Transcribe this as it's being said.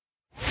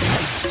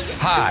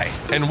Hi,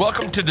 and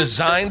welcome to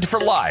Designed for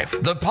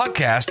Life, the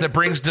podcast that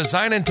brings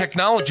design and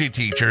technology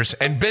teachers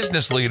and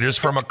business leaders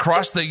from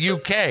across the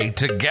UK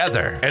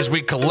together as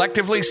we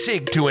collectively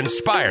seek to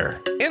inspire,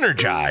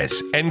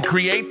 energize, and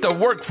create the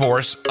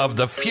workforce of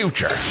the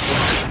future.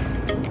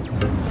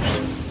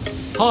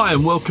 Hi,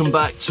 and welcome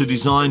back to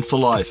Designed for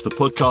Life, the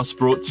podcast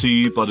brought to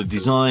you by the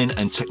Design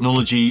and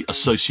Technology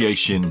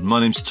Association.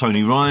 My name's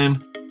Tony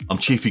Ryan. I'm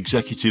Chief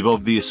Executive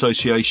of the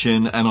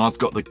association, and I've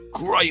got the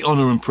great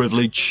honour and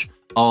privilege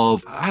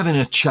of having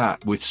a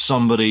chat with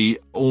somebody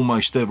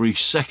almost every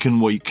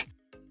second week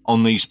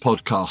on these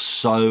podcasts.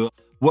 So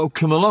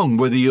welcome along,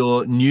 whether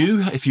you're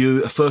new, if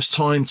you're a first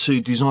time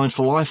to Design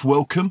for Life,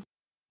 welcome.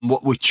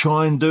 What we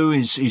try and do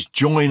is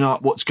join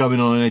up what's going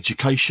on in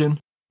education,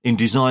 in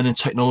design and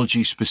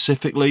technology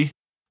specifically,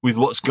 with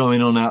what's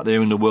going on out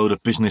there in the world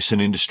of business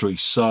and industry.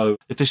 So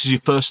if this is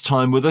your first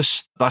time with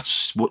us,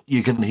 that's what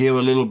you're going to hear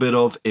a little bit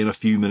of in a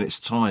few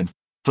minutes' time.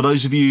 For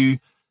those of you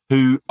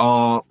who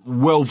are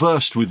well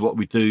versed with what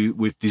we do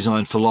with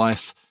Design for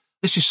Life,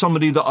 this is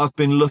somebody that I've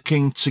been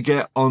looking to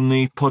get on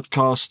the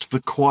podcast for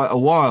quite a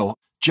while.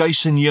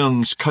 Jason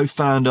Young's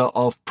co-founder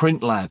of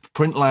PrintLab.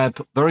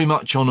 PrintLab very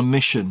much on a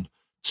mission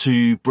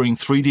to bring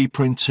 3D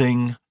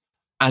printing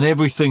and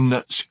everything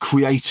that's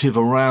creative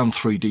around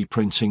 3D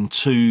printing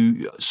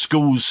to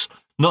schools,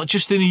 not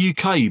just in the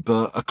UK,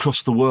 but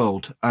across the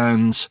world.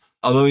 And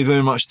although he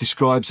very much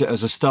describes it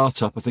as a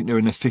startup, I think they're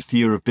in their fifth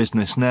year of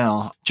business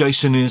now.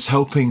 Jason is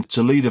helping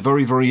to lead a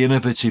very, very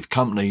innovative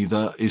company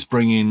that is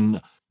bringing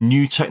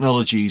new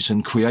technologies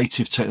and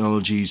creative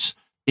technologies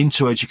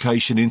into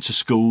education, into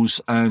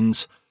schools.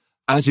 And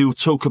as he will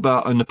talk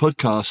about in the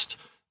podcast,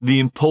 the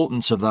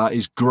importance of that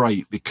is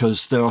great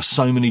because there are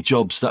so many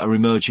jobs that are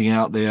emerging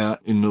out there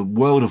in the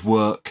world of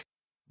work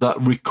that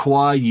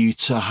require you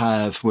to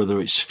have,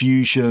 whether it's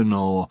Fusion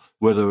or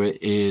whether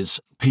it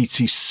is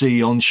PTC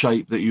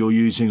Onshape that you're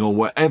using or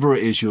whatever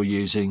it is you're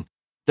using.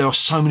 There are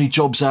so many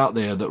jobs out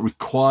there that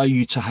require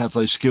you to have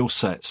those skill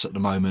sets at the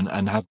moment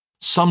and have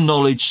some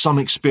knowledge, some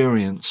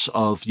experience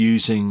of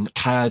using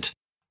CAD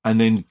and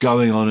then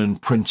going on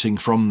and printing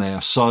from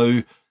there.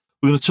 So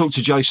we're going to talk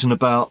to Jason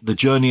about the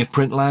journey of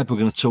PrintLab. We're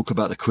going to talk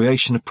about the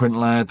creation of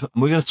PrintLab.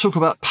 And we're going to talk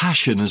about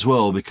passion as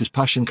well, because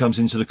passion comes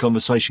into the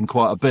conversation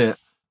quite a bit.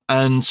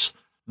 And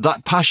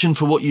that passion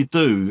for what you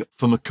do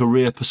from a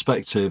career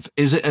perspective,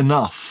 is it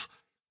enough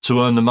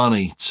to earn the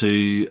money,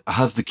 to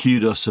have the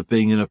kudos of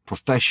being in a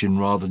profession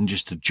rather than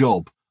just a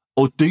job?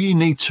 Or do you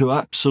need to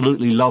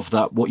absolutely love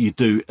that, what you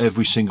do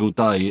every single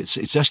day?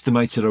 It's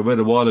estimated, I read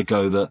a while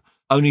ago, that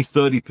only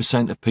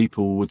 30% of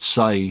people would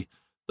say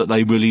that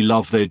they really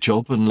love their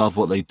job and love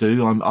what they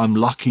do. I'm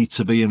lucky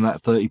to be in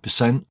that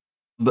 30%,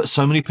 but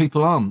so many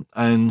people aren't.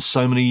 And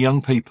so many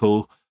young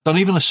people don't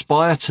even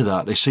aspire to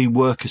that. They see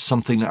work as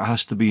something that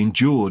has to be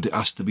endured. It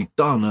has to be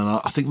done.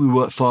 And I think we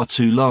work far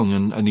too long.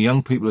 And the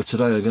young people of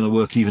today are going to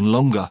work even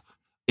longer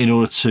in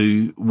order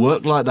to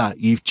work like that.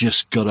 You've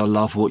just got to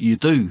love what you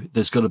do.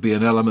 There's got to be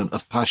an element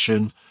of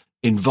passion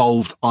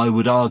involved, I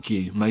would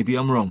argue. Maybe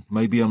I'm wrong.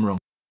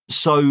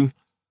 So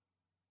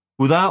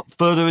without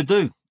further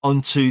ado,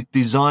 on to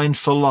Design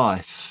for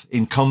Life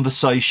in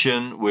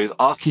conversation with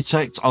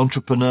architect,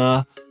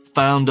 entrepreneur,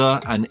 founder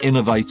and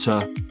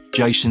innovator,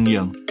 Jason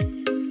Young.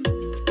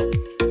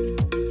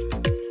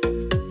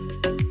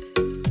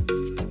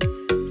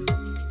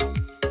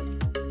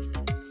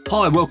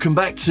 Hi, welcome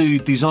back to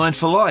Design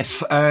for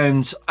Life,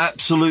 and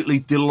absolutely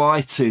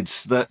delighted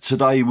that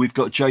today we've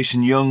got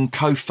Jason Young,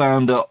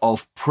 co-founder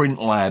of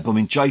PrintLab. I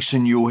mean,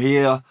 Jason, you're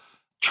here,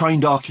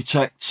 trained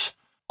architect,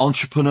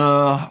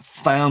 entrepreneur,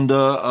 founder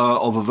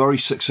of a very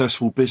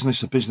successful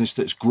business, a business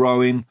that's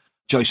growing.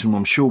 Jason,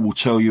 I'm sure, will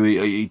tell you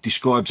he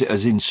describes it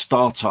as in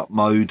startup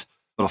mode,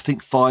 but I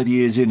think 5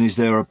 years in is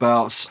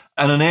thereabouts.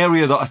 And an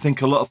area that I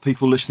think a lot of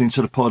people listening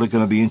to the pod are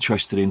going to be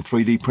interested in.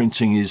 3D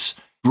printing is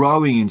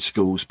growing in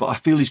schools, but I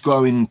feel it's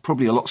growing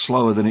probably a lot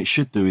slower than it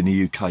should do in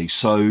the UK.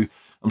 So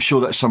I'm sure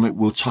that's something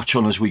we'll touch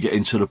on as we get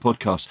into the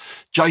podcast.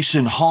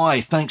 Jason,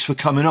 hi, thanks for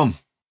coming on.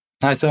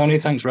 Hi, Tony.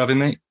 Thanks for having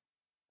me.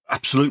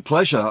 Absolute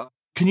pleasure.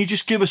 Can you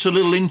just give us a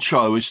little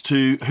intro as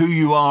to who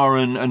you are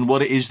and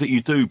what it is that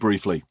you do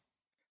briefly?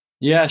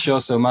 Yeah, sure.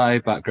 So my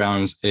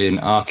background's in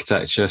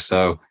architecture.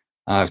 So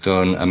I've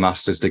done a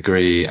master's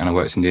degree and I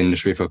worked in the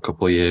industry for a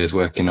couple of years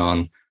working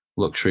on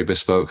luxury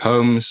bespoke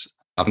homes.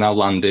 I've now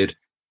landed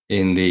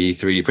in the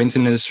 3D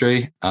printing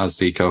industry as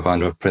the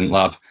co-founder of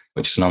PrintLab,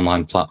 which is an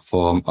online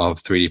platform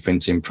of 3D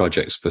printing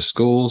projects for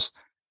schools.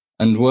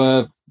 And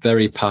we're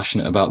very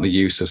passionate about the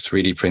use of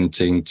 3D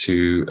printing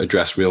to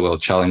address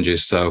real-world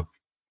challenges. So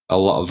a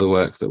lot of the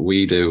work that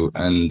we do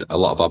and a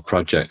lot of our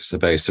projects are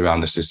based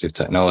around assistive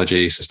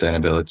technology,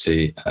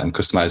 sustainability, and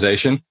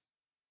customization.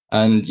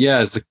 And yeah,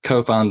 as the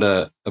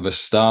co-founder of a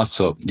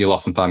startup, you'll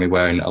often find me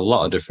wearing a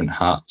lot of different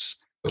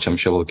hats, which I'm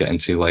sure we'll get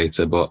into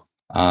later. But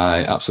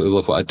I absolutely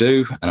love what I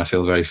do, and I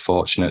feel very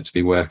fortunate to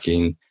be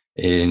working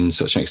in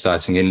such an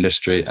exciting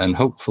industry and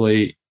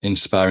hopefully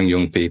inspiring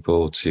young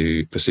people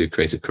to pursue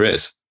creative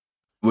careers.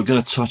 We're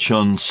going to touch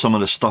on some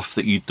of the stuff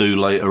that you do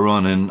later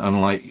on,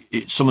 and like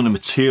some of the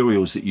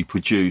materials that you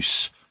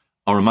produce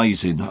are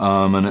amazing.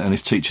 And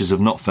if teachers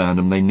have not found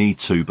them, they need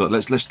to. But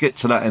let's get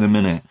to that in a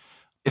minute.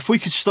 If we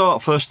could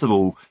start, first of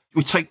all,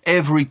 we take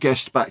every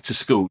guest back to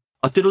school.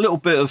 I did a little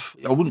bit of,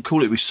 I wouldn't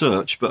call it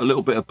research, but a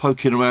little bit of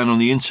poking around on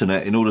the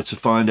internet in order to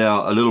find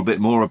out a little bit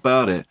more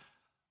about it.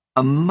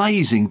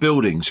 Amazing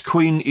buildings.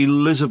 Queen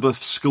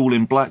Elizabeth School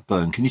in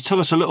Blackburn. Can you tell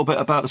us a little bit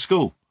about the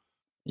school?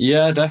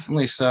 Yeah,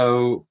 definitely.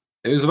 So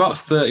it was about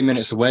 30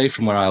 minutes away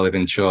from where I live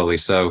in Chorley.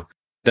 So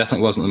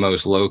definitely wasn't the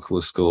most local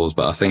of schools,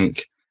 but I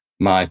think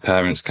my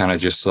parents kind of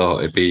just thought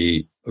it'd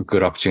be a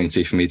good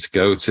opportunity for me to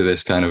go to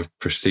this kind of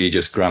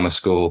prestigious grammar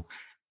school.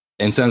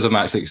 In terms of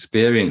my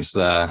experience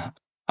there,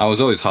 I was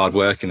always hard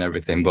work and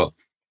everything, but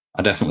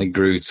I definitely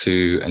grew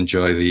to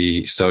enjoy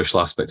the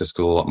social aspect of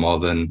school a lot more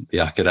than the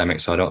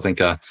academics. So I don't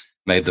think I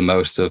made the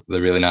most of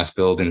the really nice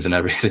buildings and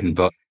everything.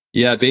 But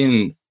yeah,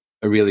 being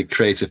a really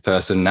creative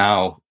person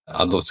now,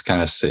 I'd love to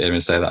kind of sit here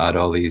and say that I had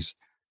all these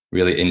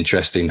really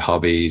interesting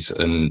hobbies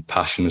and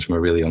passions from a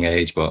really young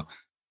age, but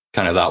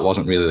kind of that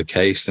wasn't really the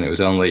case. And it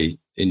was only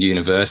in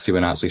university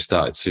when I actually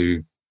started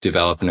to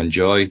develop and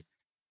enjoy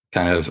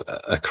kind of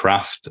a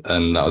craft,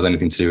 and that was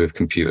anything to do with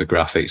computer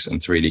graphics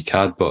and 3D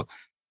CAD. But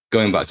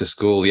going back to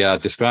school, yeah,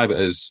 I'd describe it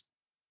as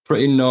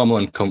pretty normal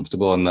and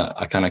comfortable, and that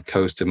I kind of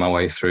coasted my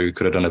way through,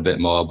 could have done a bit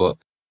more, but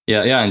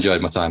yeah, I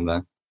enjoyed my time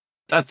there.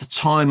 At the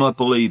time, I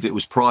believe it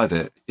was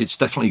private. It's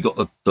definitely got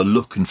the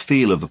look and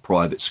feel of a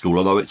private school,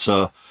 although it's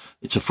a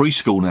free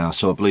school now,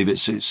 so I believe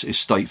it's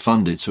state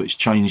funded, so it's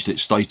changed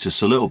its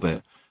status a little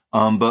bit.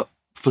 But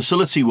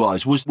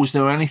facility-wise, was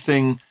there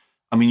anything?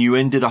 I mean, you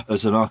ended up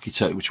as an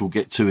architect, which we'll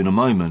get to in a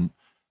moment,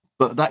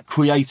 but that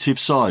creative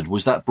side,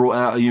 was that brought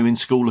out of you in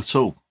school at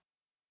all?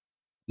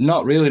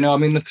 Not really, no. I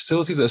mean, the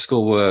facilities at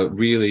school were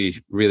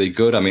really, really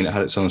good. I mean, it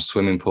had its own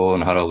swimming pool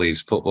and had all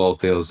these football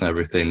fields and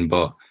everything.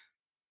 But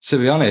to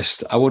be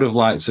honest, I would have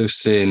liked to have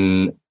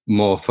seen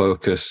more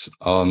focus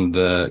on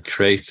the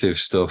creative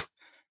stuff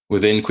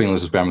within Queen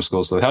Elizabeth Grammar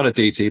School. So they had a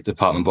DT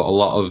department, but a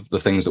lot of the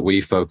things that we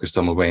focused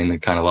on were mainly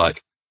kind of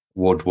like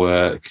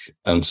woodwork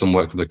and some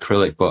work with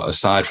acrylic. But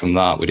aside from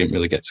that, we didn't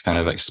really get to kind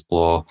of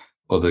explore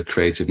other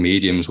creative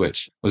mediums,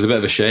 which was a bit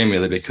of a shame,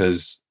 really,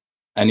 because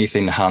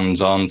anything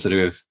hands-on to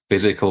do with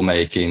physical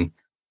making,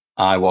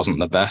 I wasn't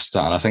the best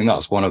at. And I think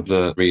that's one of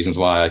the reasons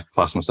why I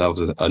classed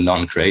myself as a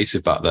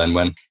non-creative back then,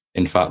 when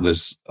in fact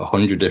there's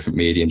 100 different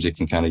mediums you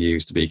can kind of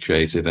use to be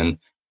creative. And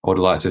I would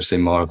like to have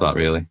seen more of that,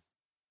 really.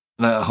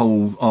 That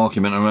whole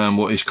argument around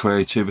what is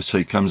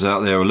creativity comes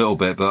out there a little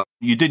bit, but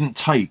you didn't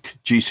take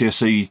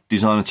GCSE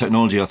design and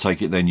technology, I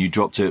take it then. You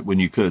dropped it when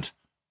you could.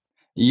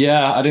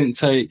 Yeah, I didn't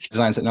take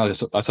design and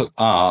technology. I took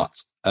art,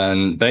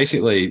 and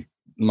basically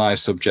my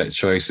subject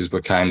choices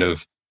were kind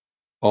of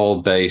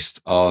all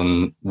based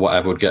on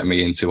whatever would get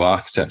me into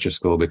architecture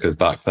school, because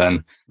back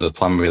then the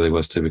plan really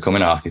was to become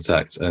an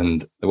architect,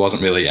 and there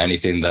wasn't really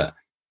anything that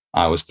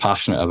I was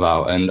passionate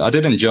about. And I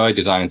did enjoy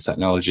design and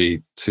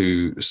technology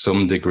to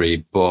some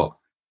degree, but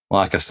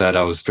like I said,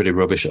 I was pretty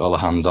rubbish at all the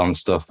hands-on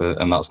stuff,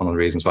 and that's one of the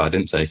reasons why I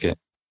didn't take it.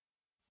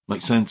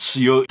 Makes sense.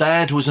 Your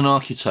dad was an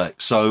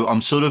architect, so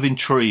I'm sort of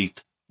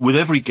intrigued. With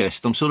every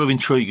guest, I'm sort of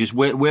intrigued is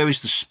where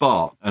is the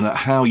spark, and at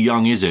how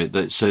young is it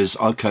that says,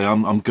 okay,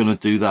 I'm going to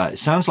do that? It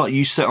sounds like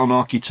you set on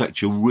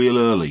architecture real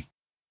early.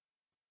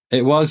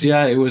 It was,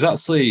 yeah. It was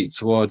actually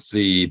towards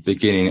the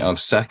beginning of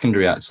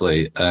secondary,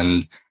 actually.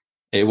 And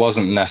it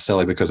wasn't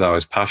necessarily because I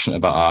was passionate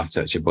about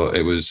architecture, but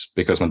it was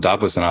because my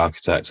dad was an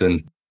architect.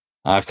 And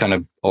I've kind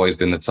of always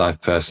been the type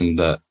of person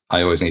that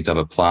I always need to have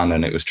a plan.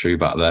 And it was true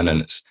back then.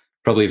 And it's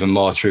probably even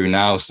more true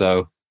now.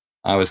 So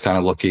I was kind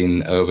of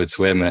looking over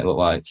to him, and it looked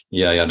like,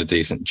 yeah, he had a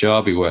decent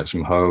job. He works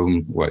from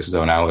home, works his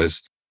own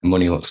hours,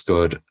 money looks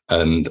good.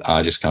 And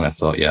I just kind of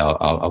thought, yeah,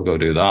 I'll go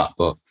do that.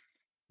 But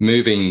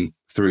moving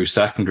through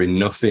secondary,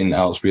 nothing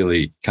else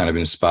really kind of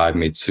inspired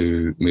me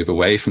to move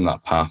away from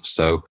that path.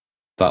 So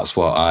that's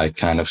what I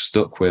kind of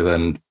stuck with.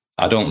 And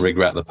I don't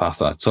regret the path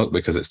that I took,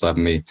 because it's led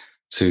me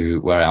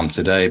to where I am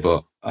today.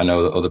 But I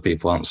know that other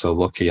people aren't so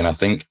lucky. And I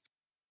think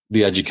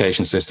the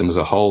education system as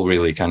a whole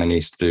really kind of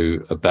needs to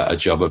do a better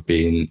job of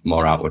being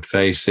more outward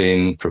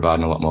facing,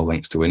 providing a lot more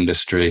links to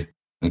industry,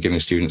 and giving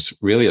students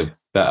really a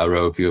better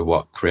overview of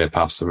what career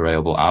paths are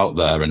available out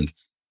there. And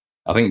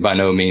I think by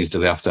no means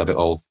do they have to have it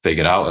all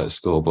figured out at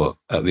school, but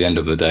at the end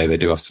of the day, they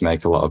do have to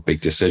make a lot of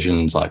big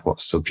decisions, like what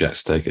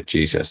subjects to take at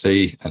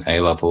GCSE and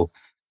A-level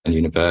and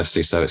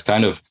university. So it's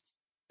kind of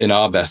in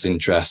our best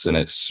interest, and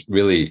it's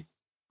really,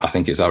 I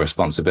think it's our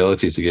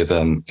responsibility to give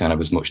them kind of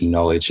as much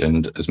knowledge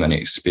and as many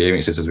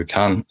experiences as we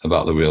can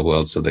about the real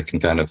world, so they can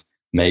kind of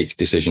make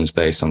decisions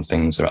based on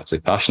things they're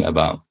actually passionate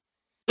about.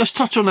 Let's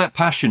touch on that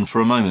passion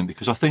for a moment,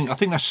 because I think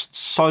that's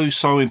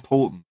so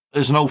important.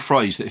 There's an old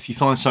phrase that if you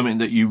find something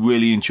that you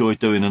really enjoy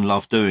doing and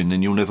love doing,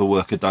 then you'll never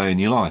work a day in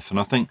your life. And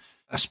I think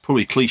that's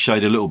probably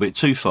cliched a little bit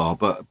too far,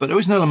 but there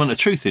is an element of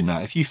truth in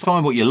that. If you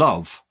find what you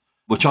love,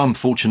 which I'm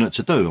fortunate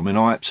to do. I mean,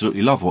 I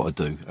absolutely love what I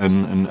do.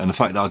 And the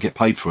fact that I get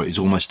paid for it is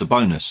almost a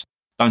bonus.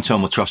 Don't tell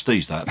my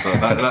trustees that,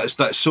 but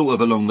that's sort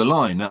of along the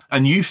line.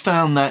 And you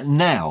found that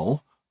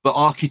now, but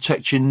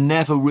architecture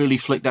never really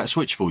flicked that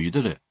switch for you,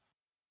 did it?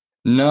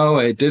 No,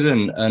 it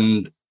didn't.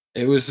 And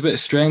it was a bit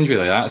strange,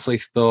 really. I actually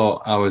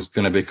thought I was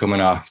going to become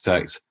an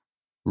architect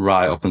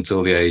right up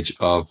until the age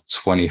of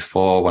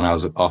 24 when I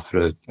was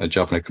offered a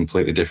job in a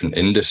completely different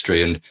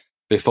industry. And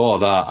before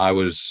that, I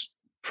was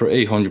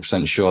pretty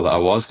 100% sure that I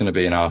was going to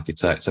be an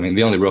architect. I mean,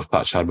 the only rough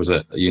patch I had was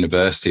at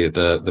university at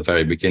the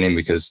very beginning,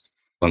 because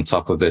on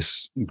top of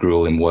this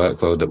grueling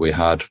workload that we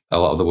had, a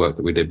lot of the work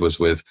that we did was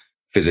with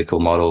physical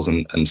models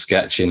and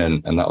sketching,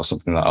 and that was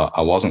something that I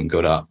wasn't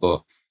good at.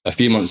 But a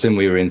few months in,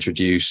 we were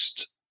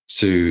introduced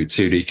to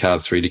 2D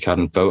CAD, 3D CAD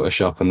and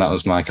Photoshop, and that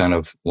was my kind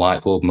of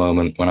light bulb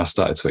moment when I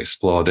started to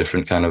explore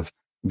different kind of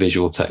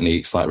visual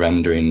techniques like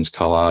renderings,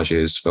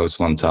 collages,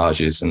 photo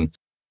montages, and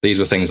these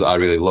were things that I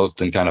really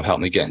loved and kind of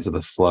helped me get into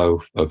the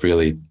flow of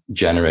really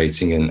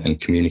generating and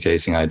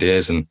communicating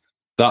ideas. And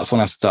that's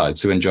when I started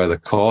to enjoy the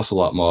course a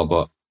lot more.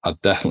 But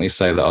I'd definitely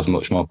say that I was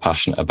much more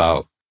passionate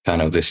about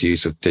kind of this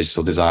use of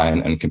digital design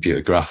and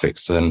computer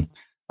graphics than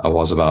I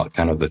was about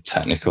kind of the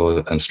technical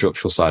and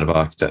structural side of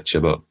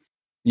architecture. But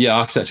yeah,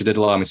 architecture did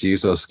allow me to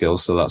use those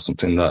skills. So that's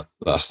something that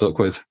I stuck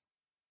with.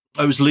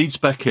 It was Leeds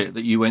Beckett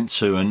that you went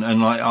to, and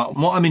like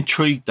what I'm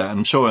intrigued at,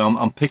 I'm sorry,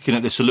 I'm picking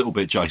at this a little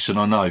bit, Jason,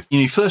 I know.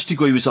 Your first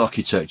degree was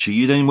architecture.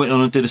 You then went on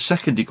and did a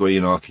second degree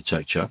in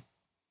architecture,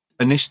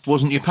 and this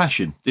wasn't your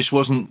passion. This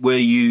wasn't where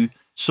you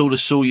sort of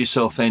saw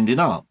yourself ending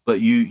up,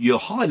 but you're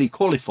highly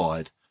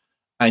qualified,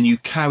 and you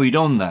carried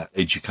on that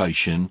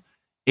education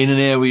in an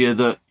area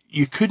that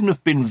you couldn't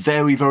have been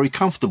very, very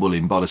comfortable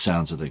in by the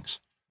sounds of things.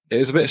 It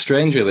was a bit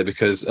strange, really,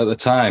 because at the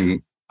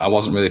time, I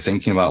wasn't really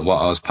thinking about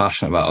what I was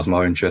passionate about. I was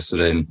more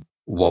interested in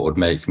what would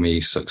make me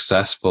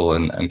successful,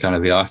 and kind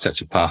of the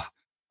architecture path.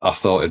 I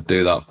thought it'd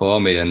do that for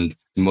me, and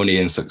money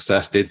and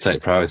success did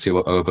take priority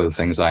over the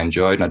things I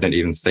enjoyed. And I didn't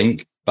even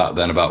think back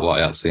then about what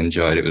I actually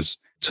enjoyed. It was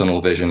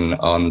tunnel vision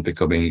on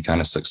becoming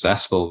kind of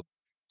successful.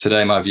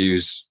 Today, my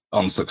views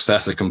on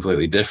success are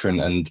completely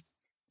different. And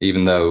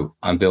even though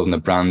I'm building a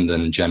brand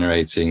and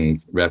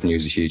generating revenue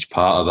is a huge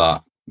part of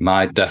that,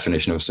 my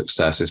definition of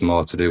success is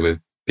more to do with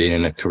being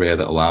in a career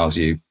that allows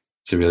you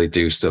to really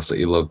do stuff that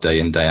you love day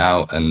in, day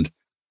out. And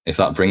if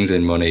that brings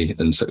in money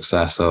and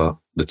success, or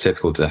the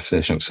typical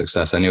definition of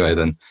success anyway,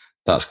 then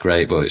that's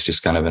great. But it's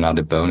just kind of an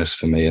added bonus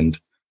for me. And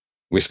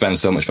we spend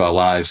so much of our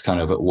lives kind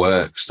of at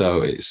work.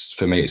 So it's,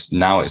 for me, it's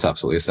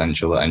absolutely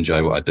essential that I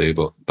enjoy what I do.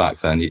 But back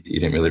then you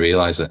didn't really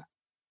realize it.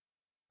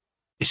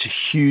 It's a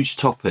huge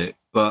topic,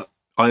 but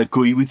I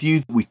agree with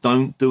you. We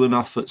don't do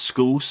enough at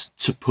schools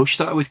to push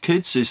that with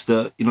kids. Is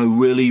that,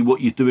 really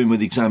what you're doing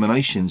with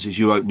examinations is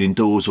you're opening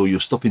doors, or you're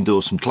stopping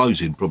doors from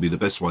closing, probably the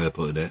best way of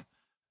putting it.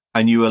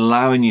 And you're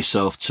allowing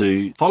yourself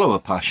to follow a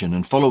passion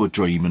and follow a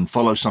dream and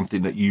follow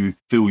something that you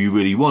feel you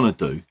really want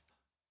to do.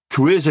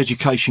 Careers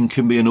education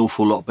can be an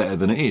awful lot better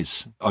than it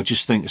is. I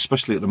just think,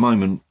 especially at the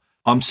moment,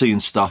 I'm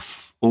seeing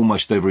stuff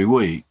almost every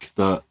week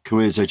that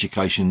careers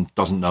education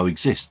doesn't know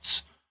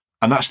exists.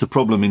 And that's the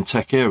problem in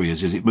tech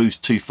areas, is it moves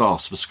too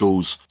fast for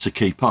schools to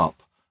keep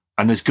up.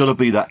 And there's got to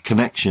be that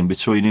connection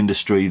between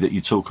industry that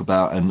you talk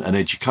about and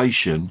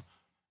education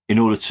in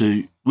order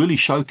to really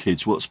show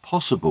kids what's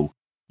possible.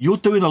 You're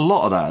doing a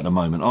lot of that at the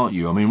moment, aren't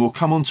you? I mean, we'll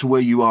come on to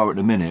where you are at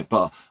the minute,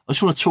 but I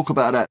just want to talk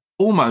about that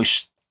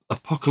almost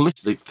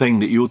apocalyptic thing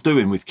that you're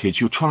doing with kids.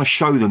 You're trying to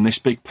show them this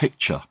big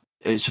picture.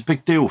 It's a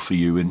big deal for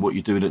you in what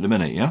you're doing at the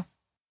minute, yeah?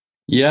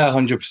 Yeah,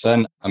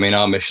 100%. I mean,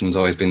 our mission's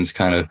always been to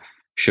kind of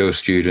show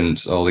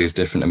students all these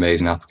different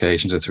amazing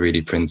applications of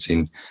 3D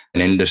printing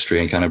in industry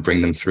and kind of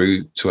bring them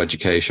through to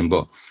education.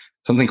 But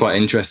something quite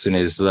interesting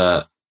is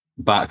that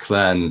back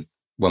then,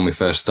 when we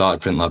first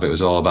started Print Lab, it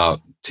was all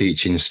about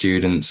teaching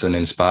students and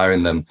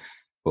inspiring them.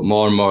 But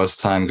more and more as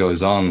time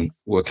goes on,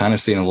 we're kind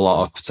of seeing a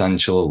lot of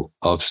potential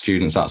of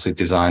students actually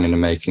designing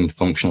and making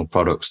functional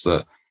products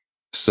that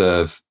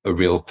serve a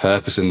real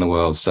purpose in the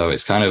world. So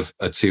it's kind of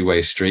a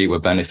two-way street. We're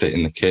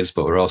benefiting the kids,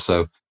 but we're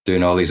also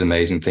doing all these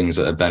amazing things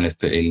that are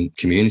benefiting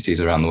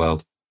communities around the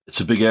world. It's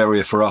a big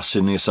area for us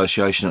in the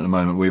association at the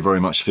moment. We very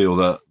much feel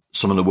that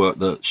some of the work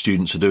that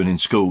students are doing in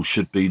school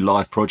should be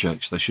live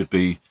projects. They should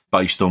be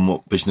based on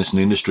what business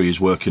and industry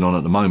is working on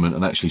at the moment,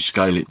 and actually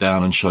scale it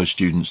down and show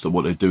students that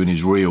what they're doing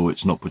is real.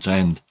 It's not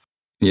pretend.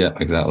 Yeah,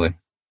 exactly.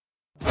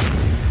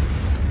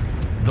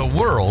 The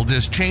world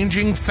is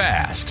changing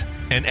fast,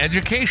 and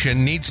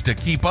education needs to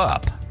keep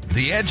up.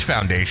 The Edge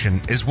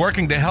Foundation is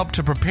working to help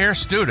to prepare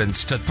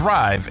students to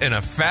thrive in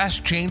a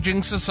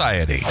fast-changing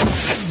society.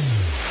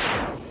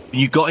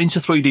 You got into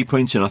 3D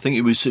printing. I think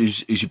it was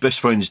your best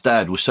friend's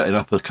dad was setting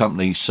up a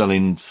company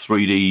selling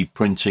 3D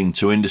printing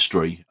to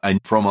industry, and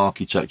from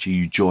architecture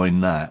you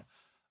joined that.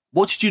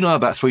 What did you know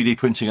about 3D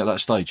printing at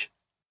that stage?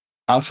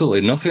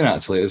 Absolutely nothing,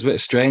 actually. It was a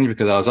bit strange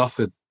because I was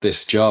offered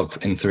this job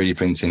in 3D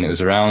printing. It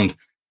was around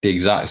the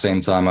exact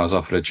same time I was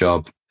offered a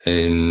job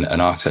in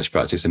an architecture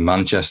practice in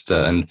Manchester,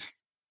 and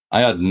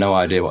I had no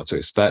idea what to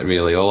expect,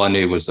 really. All I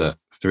knew was that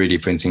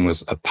 3D printing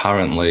was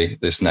apparently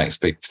this next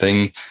big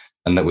thing.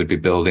 and that we'd be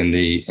building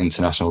the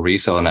international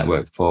reseller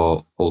network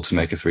for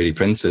Ultimaker 3D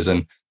printers.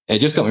 And it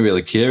just got me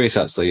really curious,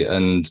 actually.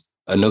 And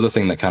another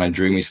thing that kind of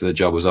drew me to the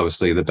job was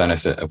obviously the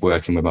benefit of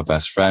working with my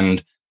best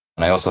friend.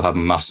 And I also had a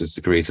master's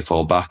degree to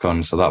fall back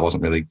on, so that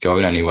wasn't really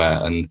going anywhere.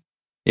 And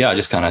yeah, I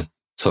just kind of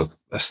took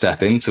a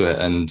step into it.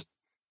 And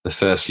the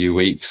first few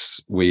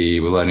weeks, we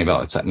were learning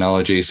about the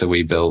technology. So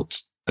we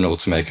built an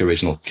Ultimaker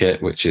original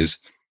kit, which is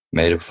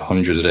made of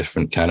hundreds of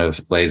different kind of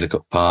laser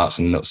cut parts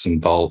and nuts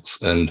and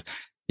bolts. And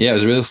yeah, it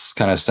was a real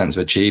kind of sense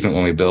of achievement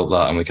when we built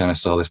that, and we kind of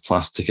saw this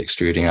plastic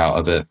extruding out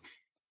of it.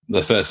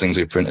 The first things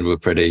we printed were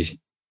pretty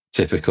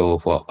typical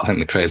of what I think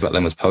the craze back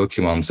then was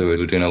Pokemon. So we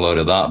were doing a load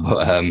of that.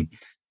 But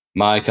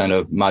my kind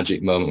of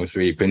magic moment with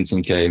 3D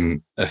printing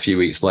came a few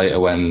weeks later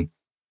when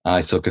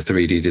I took a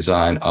 3D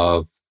design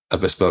of a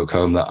bespoke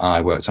home that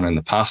I worked on in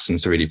the past and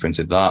 3D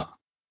printed that.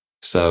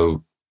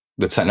 So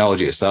the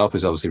technology itself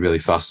is obviously really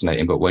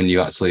fascinating, but when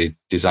you actually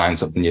design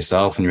something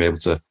yourself and you're able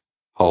to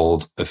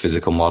hold a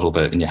physical model of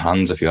it in your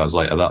hands a few hours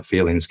later, that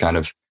feeling is kind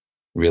of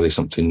really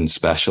something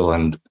special.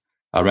 And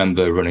I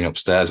remember running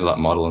upstairs with that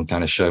model and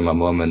kind of showing my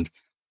mum, and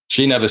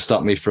she never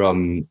stopped me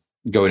from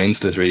going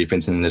into the 3D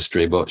printing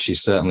industry, but she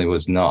certainly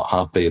was not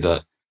happy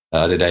that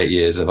I did 8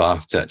 years of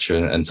architecture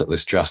and took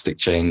this drastic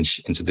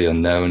change into the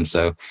unknown.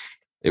 So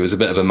it was a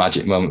bit of a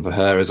magic moment for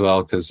her as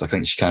well, because I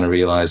think she kind of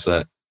realized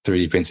that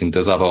 3D printing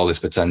does have all this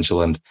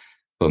potential,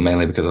 but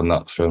mainly because I'm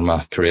not throwing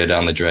my career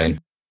down the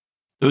drain.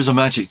 There is a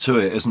magic to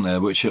it, isn't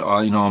there? Which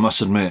I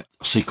must admit,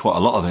 I see quite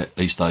a lot of it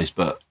these days.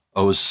 But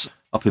I was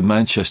up in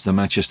Manchester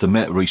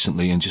Met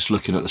recently, and just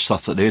looking at the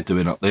stuff that they're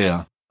doing up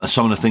there, and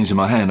some of the things in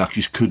my hand, I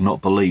just could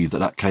not believe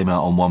that came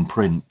out on one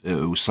print. It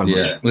was so much.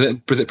 Yeah,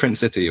 was it Print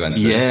City you went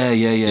to? Yeah.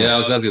 Yeah, I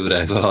was there the other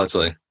day as well,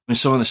 actually. I mean,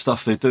 some of the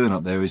stuff they're doing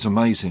up there is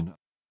amazing.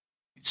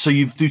 So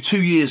you do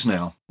 2 years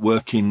now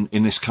working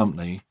in this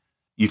company.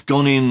 You've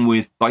gone in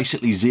with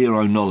basically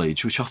zero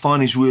knowledge, which I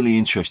find is really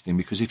interesting,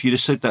 because if you'd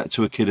have said that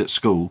to a kid at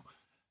school,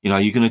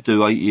 you're going to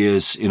do 8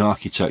 years in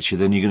architecture,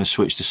 then you're going to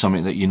switch to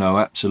something that you know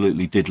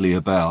absolutely diddly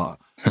about,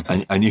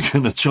 and you're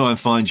going to try and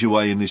find your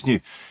way in this new.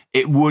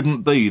 It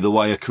wouldn't be the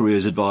way a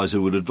careers advisor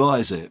would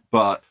advise it,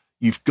 but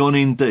you've gone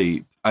in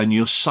deep and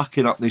you're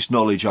sucking up this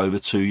knowledge over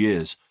 2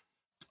 years.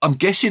 I'm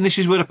guessing this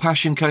is where the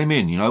passion came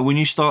in. When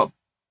you start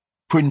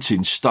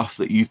printing stuff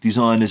that you've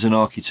designed as an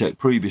architect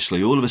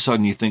previously, all of a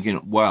sudden you're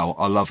thinking, wow,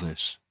 I love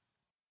this.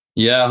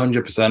 Yeah,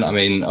 100%. I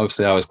mean,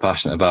 obviously I was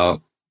passionate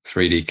about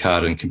 3D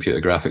CAD and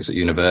computer graphics at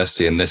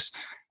university, and this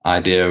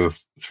idea of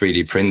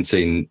 3D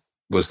printing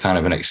was kind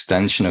of an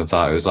extension of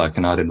that. It was like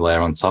an added layer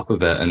on top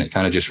of it, and it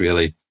kind of just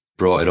really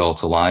brought it all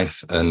to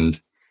life. And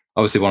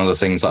obviously one of the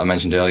things that I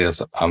mentioned earlier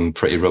is I'm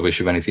pretty rubbish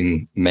with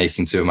anything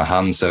making to my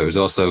hands. So it was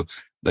also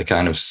the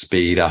kind of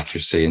speed,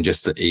 accuracy, and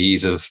just the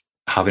ease of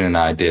having an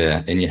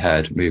idea in your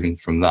head, moving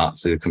from that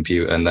to the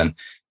computer and then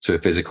to a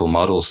physical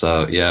model.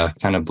 So yeah,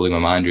 kind of blew my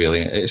mind,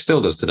 really. It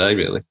still does today,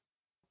 really.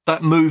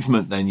 That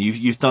movement then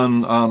you've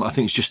done, I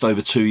think it's just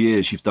over 2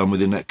 years you've done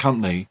within that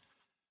company.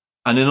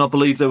 And then I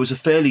believe there was a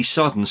fairly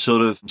sudden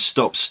sort of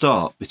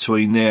stop-start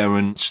between there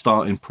and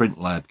starting Print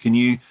Lab. Can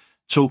you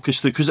talk us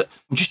through? Because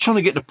I'm just trying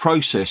to get the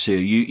process here.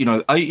 You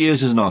know, 8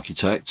 years as an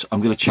architect,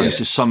 I'm going to change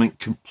to something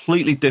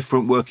completely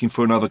different, working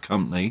for another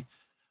company.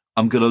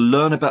 I'm going to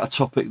learn about a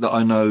topic that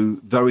I know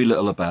very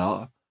little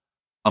about.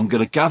 I'm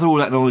going to gather all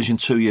that knowledge in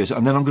 2 years,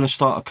 and then I'm going to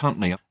start a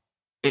company.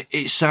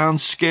 It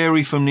sounds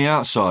scary from the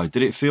outside.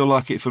 Did it feel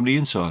like it from the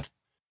inside?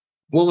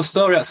 Well, the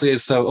story actually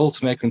is, so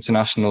Ultimaker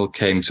International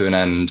came to an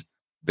end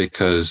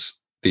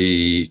because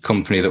the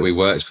company that we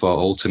worked for,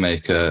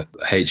 Ultimaker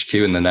HQ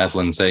in the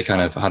Netherlands, they kind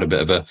of had a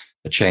bit of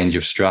a change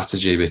of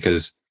strategy,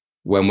 because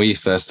when we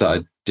first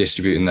started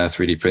distributing their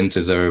 3D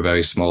printers, they were a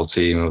very small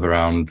team of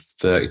around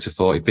 30 to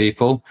 40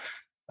 people.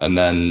 And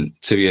then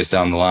 2 years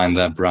down the line,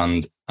 their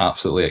brand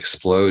absolutely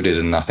exploded.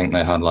 And I think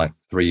they had like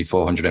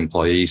 300-400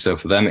 employees. So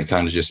for them, it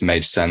kind of just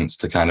made sense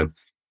to kind of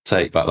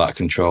take back that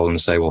control and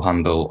say, we'll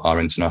handle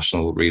our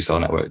international resale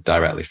network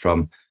directly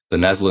from the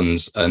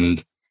Netherlands.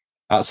 And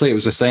actually, it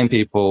was the same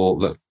people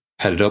that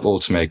headed up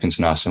Ultimaker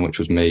International, which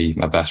was me,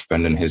 my best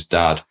friend, and his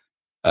dad.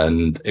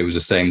 And it was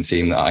the same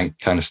team that I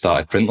kind of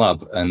started Print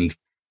Lab. And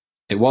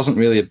it wasn't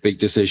really a big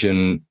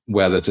decision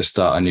whether to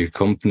start a new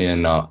company or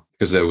not,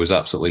 because there was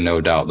absolutely no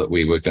doubt that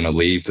we were going to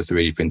leave the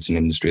 3D printing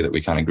industry that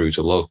we kind of grew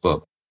to love.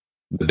 But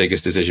the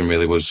biggest decision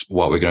really was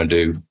what we're going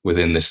to do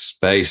within this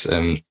space.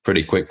 And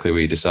pretty quickly,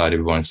 we decided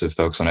we wanted to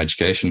focus on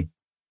education.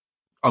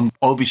 I'm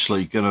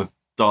obviously going to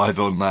dive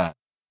on that.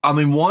 I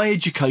mean, why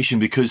education?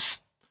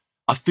 Because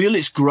I feel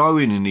it's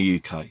growing in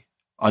the UK.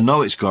 I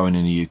know it's growing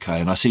in the UK,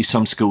 and I see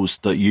some schools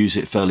that use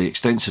it fairly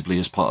extensively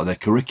as part of their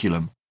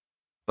curriculum.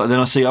 But then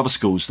I see other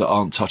schools that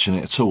aren't touching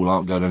it at all,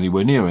 aren't going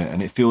anywhere near it.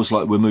 And it feels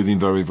like we're moving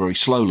very, very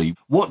slowly.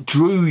 What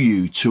drew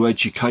you to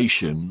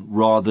education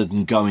rather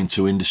than going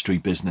to industry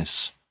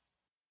business?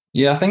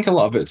 Yeah, I think a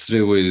lot of it to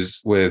do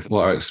with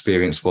what our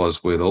experience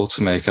was with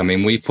Ultimaker. I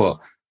mean, we put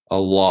a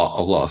lot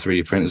of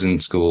 3D printers in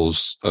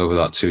schools over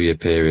that 2 year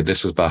period.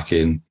 This was back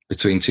in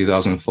between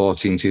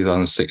 2014,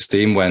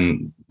 2016,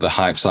 when the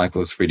hype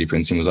cycle of 3D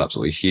printing was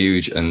absolutely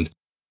huge. And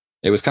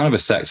it was kind of a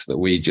sector that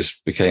we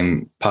just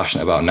became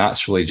passionate about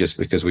naturally, just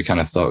because we kind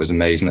of thought it was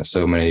amazing that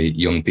so many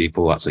young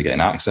people were actually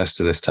getting access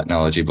to this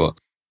technology. But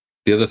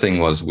the other thing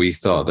was we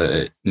thought that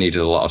it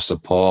needed a lot of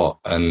support.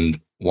 And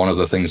one of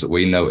the things that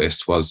we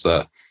noticed was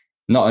that,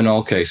 not in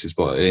all cases,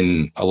 but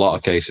in a lot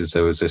of cases,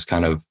 there was this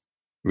kind of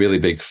really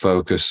big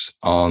focus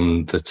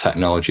on the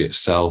technology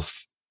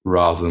itself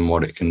rather than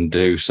what it can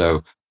do.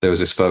 So there was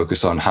this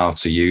focus on how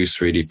to use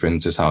 3D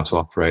printers, how to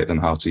operate them,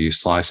 how to use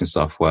slicing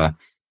software,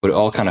 but it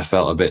all kind of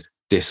felt a bit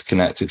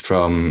disconnected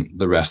from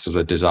the rest of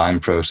the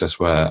design process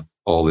where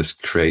all this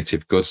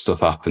creative good stuff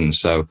happens.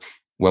 So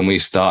when we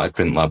started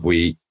Print Lab,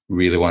 we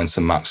really wanted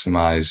to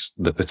maximize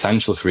the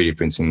potential of 3D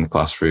printing in the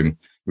classroom,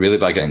 really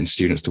by getting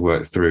students to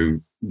work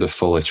through the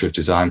full iterative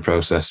design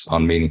process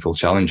on meaningful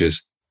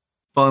challenges.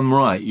 If I'm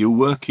right, you're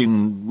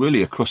working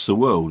really across the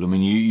world. I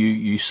mean,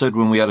 you said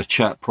when we had a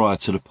chat prior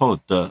to the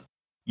pod that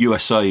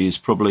USA is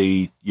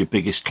probably your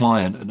biggest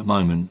client at the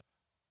moment.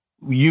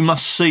 You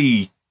must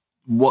see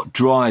what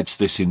drives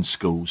this in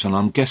schools, and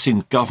I'm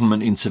guessing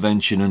government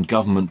intervention and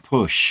government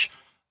push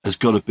has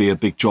got to be a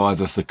big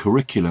driver for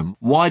curriculum.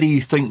 Why do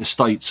you think the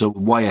States are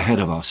way ahead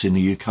of us in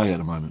the UK at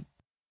the moment?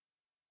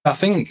 I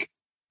think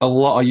a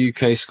lot of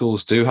UK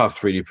schools do have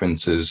 3D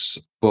printers,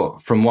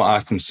 but from what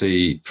I can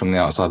see from the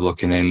outside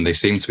looking in, they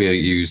seem to be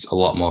used a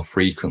lot more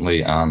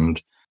frequently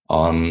and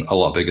on a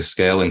lot bigger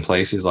scale in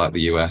places like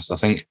the US. I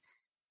think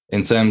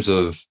in terms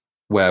of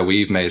where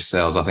we've made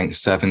sales, I think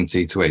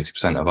 70 to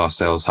 80% of our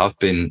sales have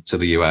been to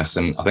the US.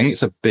 And I think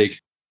it's a big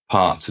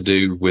part to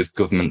do with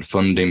government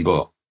funding,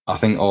 but I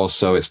think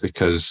also it's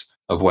because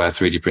of where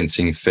 3D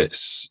printing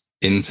fits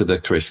into the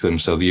curriculum.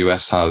 So the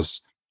US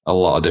has a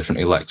lot of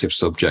different elective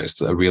subjects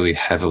that are really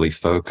heavily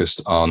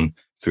focused on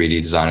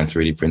 3D design and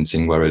 3D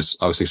printing, whereas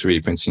obviously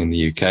 3D printing in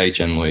the UK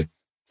generally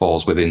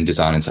falls within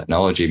design and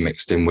technology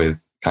mixed in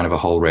with kind of a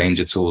whole range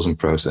of tools and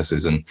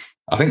processes. And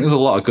I think there's a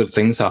lot of good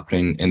things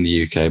happening in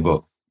the UK,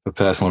 but for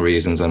personal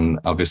reasons, and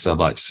obviously I'd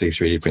like to see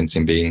 3D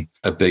printing being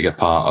a bigger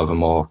part of a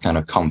more kind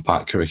of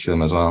compact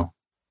curriculum as well.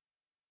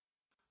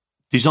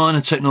 Design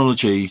and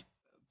technology,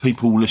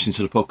 people listening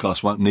to the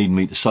podcast won't need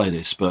me to say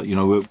this, but, you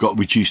know, we've got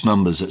reduced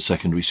numbers at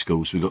secondary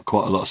schools. We've got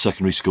quite a lot of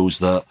secondary schools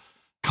that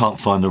can't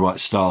find the right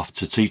staff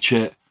to teach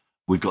it.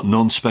 We've got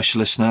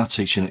non-specialists now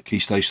teaching at Key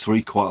Stage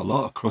 3 quite a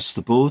lot across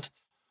the board.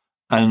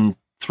 And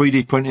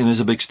 3D printing is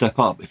a big step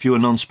up. If you're a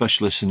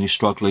non-specialist and you're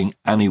struggling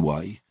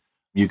anyway,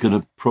 you're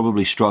going to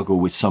probably struggle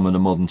with some of the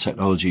modern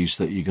technologies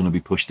that you're going to be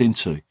pushed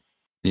into.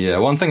 Yeah,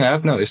 one thing I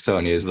have noticed,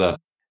 Tony, is that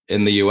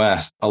in the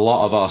US, a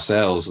lot of our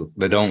sales,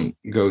 they don't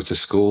go to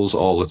schools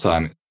all the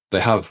time. They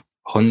have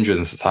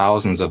hundreds of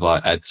thousands of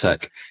like ed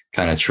tech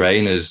kind of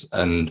trainers.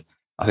 And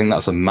I think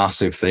that's a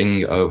massive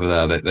thing over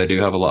there. They do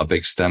have a lot of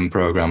big STEM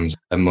programs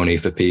and money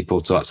for people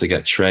to actually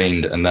get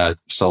trained. And their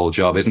sole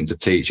job isn't to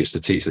teach, it's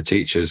to teach the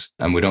teachers.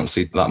 And we don't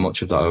see that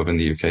much of that over in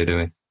the UK, do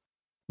we?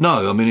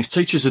 No, I mean, if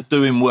teachers are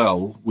doing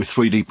well with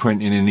 3D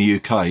printing in the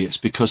UK, it's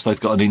because they've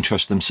got an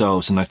interest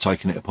themselves and they've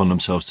taken it upon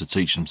themselves to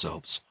teach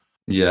themselves.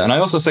 Yeah, and I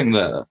also think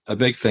that a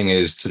big thing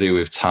is to do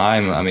with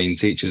time. I mean,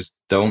 teachers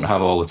don't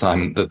have all the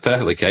time. They're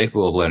perfectly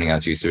capable of learning how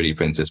to use 3D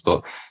printers,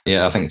 but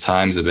yeah, I think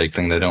time's a big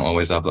thing. They don't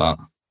always have that.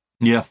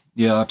 Yeah,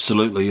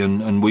 absolutely.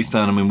 And we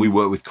found, I mean, we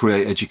work with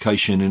Create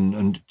Education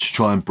and to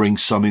try and bring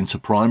some into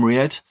primary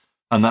ed.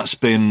 And that's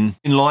been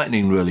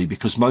enlightening, really,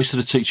 because most of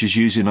the teachers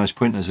using those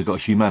printers have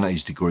got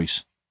humanities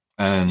degrees.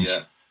 And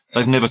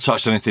they've never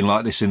touched anything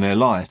like this in their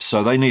life.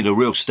 So they need a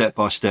real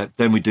step-by-step,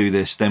 then we do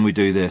this, then we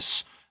do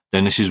this,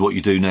 then this is what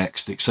you do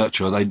next,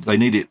 etc. They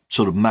need it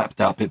sort of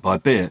mapped out bit by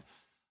bit.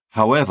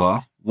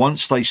 However,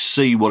 once they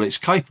see what it's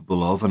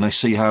capable of and they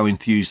see how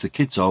enthused the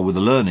kids are with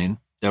the learning,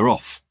 they're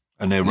off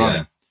and they're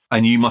running.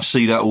 And you must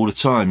see that all the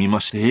time. You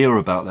must hear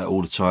about that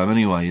all the time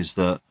anyway, is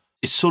that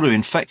it's sort of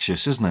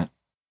infectious, isn't it?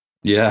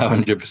 Yeah,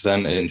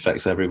 100%. It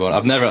infects everyone.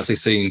 I've never actually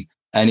seen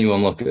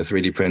anyone look at a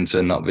 3D printer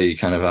and not be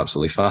kind of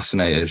absolutely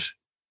fascinated.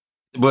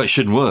 Well, it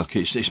shouldn't work.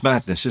 It's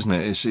madness, isn't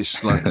it?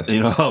 It's like, you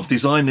know, I've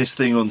designed this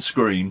thing on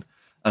screen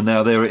and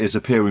now there it is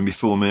appearing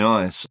before my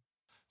eyes.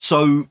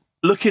 So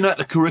looking at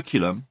the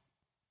curriculum,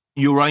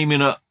 you're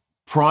aiming at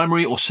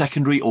primary or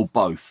secondary or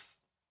both?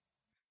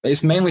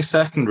 It's mainly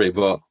secondary,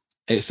 but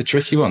it's a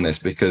tricky one, this,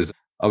 because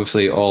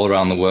obviously all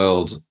around the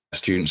world,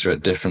 students are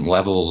at different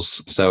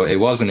levels. So it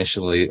was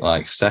initially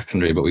like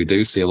secondary, but we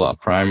do see a lot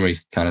of primary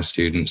kind of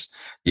students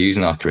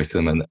using our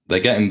curriculum, and they're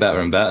getting better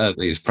and better,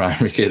 these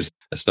primary kids,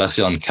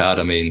 especially on CAD.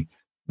 I mean,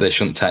 they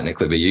shouldn't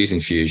technically be using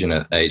Fusion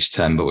at age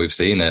 10, but we've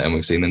seen it and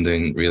we've seen them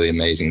doing really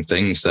amazing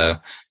things. So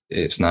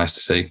it's nice to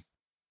see.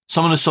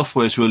 Some of the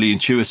software is really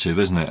intuitive,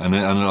 isn't it? And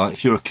like,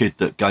 if you're a kid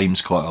that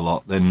games quite a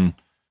lot, then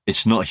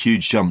it's not a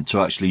huge jump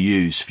to actually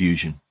use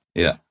Fusion.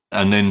 Yeah.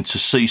 And then to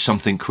see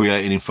something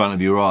created in front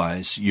of your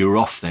eyes, you're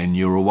off then,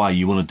 you're away.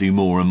 You want to do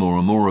more and more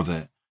and more of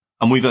it.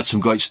 And we've had some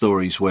great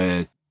stories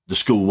where the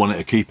school wanted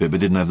to keep it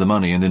but didn't have the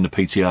money, and then the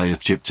PTA have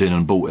chipped in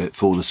and bought it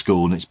for the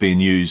school and it's being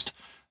used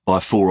by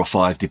 4 or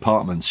 5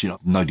 departments,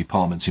 no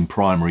departments in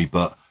primary,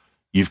 but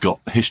you've got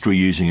history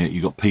using it,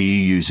 you've got PE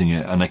using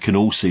it, and they can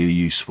all see a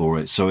use for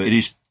it. So it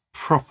is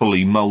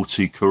properly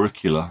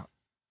multi-curricular.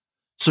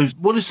 So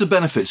what is the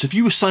benefits? If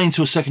you were saying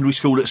to a secondary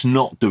school that's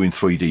not doing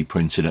 3D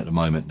printing at the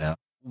moment now,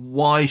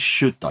 why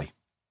should they?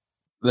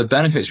 The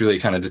benefits really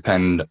kind of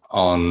depend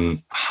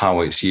on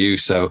how it's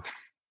used. So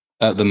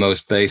at the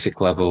most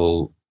basic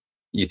level,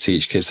 you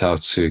teach kids how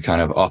to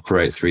kind of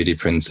operate 3D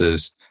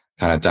printers,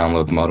 kind of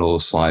download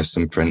models, slice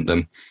them, print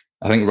them.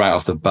 I think right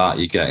off the bat,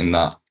 you're getting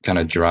that kind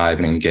of drive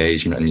and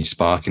engagement, and you're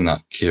sparking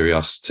that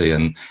curiosity.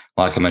 And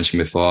like I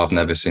mentioned before, I've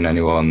never seen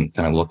anyone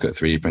kind of look at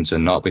 3D printer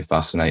and not be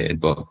fascinated.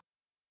 But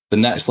the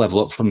next level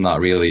up from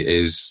that really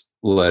is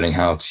learning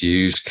how to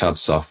use CAD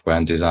software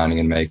and designing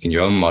and making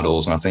your own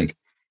models. And I think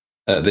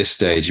at this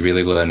stage, you're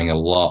really learning a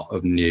lot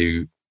of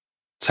new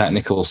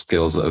technical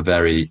skills that are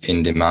very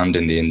in demand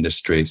in the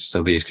industry.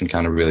 So these can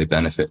kind of really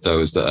benefit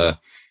those that are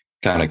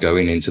kind of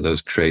going into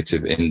those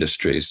creative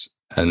industries.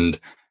 And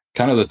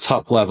kind of the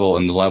top level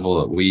and the level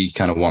that we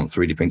kind of want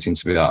 3D printing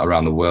to be at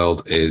around the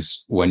world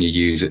is when you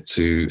use it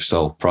to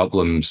solve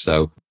problems.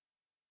 So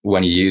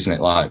when you're using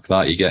it like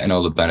that, you're getting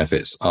all the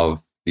benefits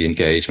of the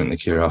engagement, the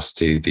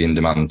curiosity, the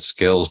in-demand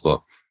skills,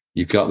 but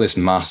you've got this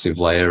massive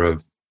layer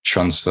of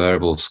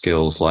transferable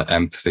skills like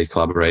empathy,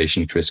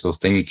 collaboration, critical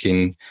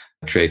thinking,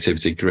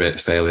 creativity, grit,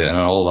 failure, and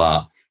all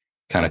that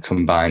kind of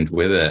combined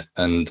with it.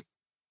 And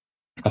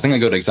I think a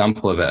good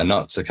example of it, and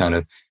not to kind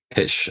of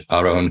pitch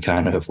our own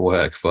kind of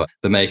work, but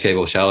the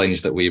MakeAble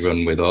Challenge that we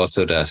run with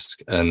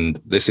Autodesk. And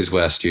this is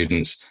where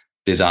students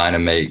design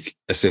and make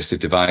assistive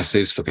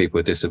devices for people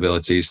with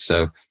disabilities.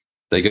 So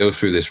they go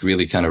through this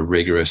really kind of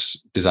rigorous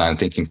design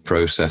thinking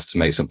process to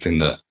make something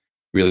that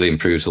really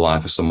improves the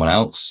life of someone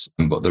else.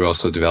 But they're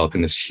also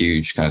developing this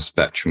huge kind of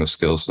spectrum of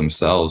skills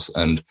themselves.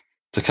 And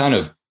to kind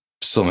of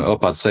sum it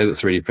up, I'd say that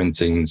 3D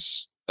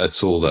printing's a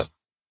tool that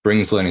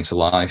brings learning to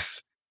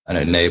life, and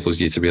it enables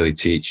you to really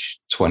teach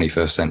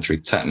 21st century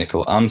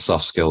technical and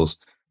soft skills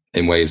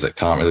in ways that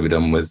can't really be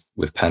done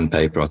with pen,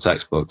 paper or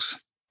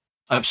textbooks.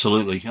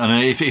 Absolutely.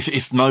 And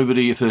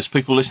if there's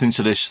people listening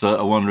to this that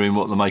are wondering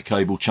what the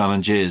MakeAble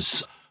Challenge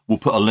is, we'll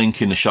put a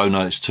link in the show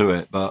notes to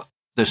it, but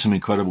there's some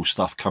incredible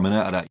stuff coming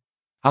out of that.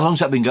 How long's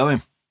that been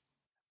going?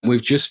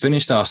 We've just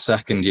finished our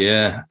second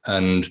year,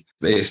 and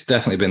it's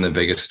definitely been the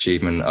biggest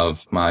achievement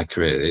of my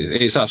career.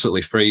 It's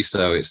absolutely free,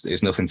 so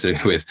it's nothing to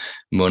do with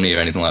money or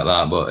anything like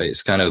that, but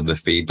it's kind of the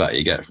feedback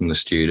you get from the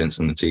students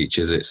and the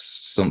teachers. It's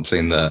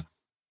something that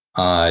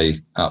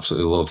I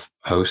absolutely love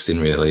hosting,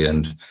 really,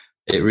 and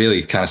it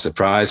really kind of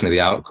surprised me,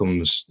 the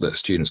outcomes that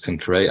students can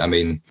create. I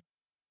mean,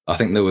 I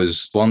think there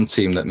was one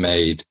team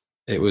that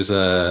it was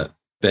a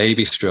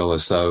baby stroller.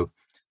 So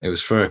it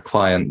was for a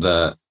client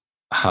that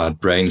had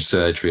brain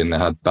surgery and they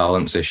had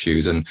balance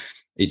issues, and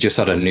he just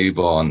had a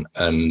newborn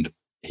and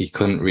he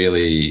couldn't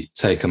really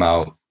take him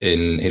out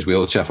in his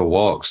wheelchair for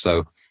walks.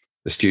 So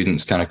the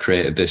students kind of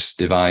created this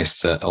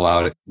device that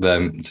allowed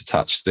them to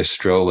attach this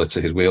stroller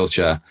to his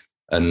wheelchair,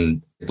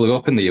 and it blew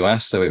up in the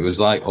US. So it was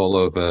like all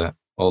over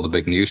all the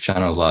big news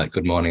channels like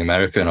Good Morning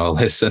America and all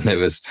this. And it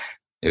was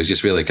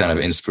just really kind of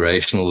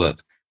inspirational that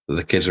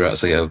the kids are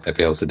actually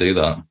able to do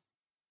that.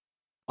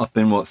 I've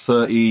been,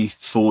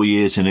 34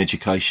 years in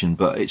education,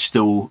 but it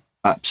still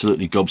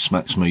absolutely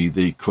gobsmacks me,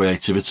 the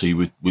creativity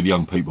with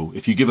young people.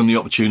 If you give them the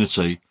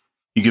opportunity,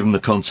 you give them the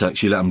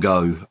context, you let them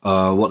go,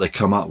 what they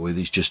come up with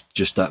is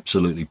just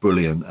absolutely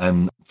brilliant.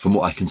 And from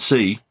what I can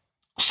see,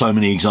 so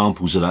many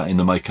examples of that in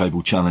the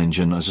MakeAble Challenge.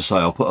 And as I say,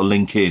 I'll put a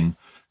link in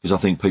because I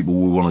think people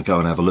will want to go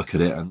and have a look at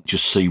it and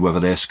just see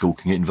whether their school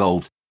can get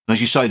involved. And as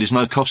you say, there's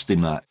no cost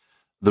in that.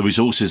 The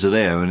resources are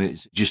there, and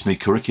it's just need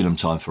curriculum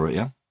time for it,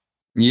 yeah?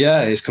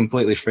 Yeah, it's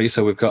completely free.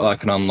 So we've got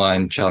like an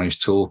online challenge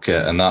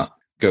toolkit, and that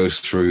goes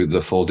through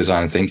the full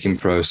design thinking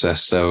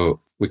process. So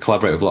we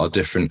collaborate with a lot of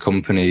different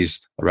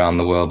companies around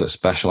the world that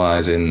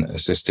specialize in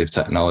assistive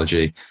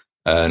technology,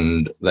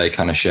 and they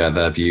kind of share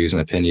their views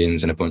and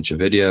opinions in a bunch of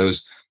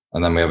videos.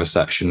 And then we have a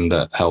section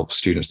that helps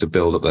students to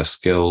build up their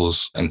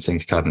skills in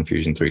Tinkercad and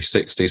Fusion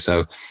 360.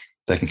 So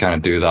they can kind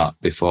of do that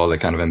before they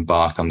kind of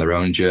embark on their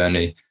own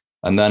journey.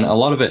 And then a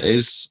lot of it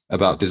is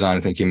about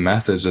design thinking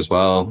methods as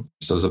well.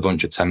 So there's a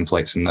bunch of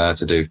templates in there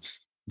to do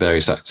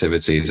various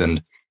activities.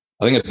 And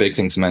I think a big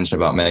thing to mention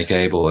about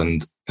MakeAble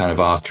and kind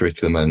of our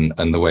curriculum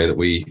and the way that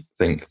we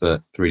think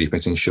that 3D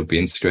printing should be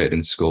integrated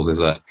into schools is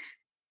that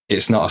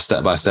it's not a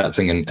step-by-step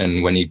thing.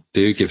 And when you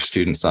do give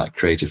students that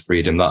creative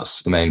freedom,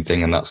 that's the main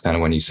thing. And that's kind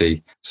of when you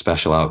see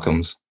special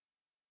outcomes.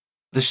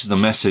 This is the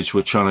message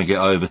we're trying to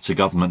get over to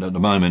government at the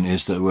moment,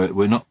 is that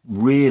we're not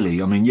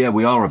really, I mean, yeah,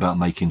 we are about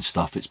making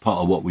stuff. It's part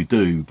of what we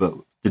do. But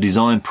the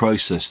design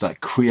process,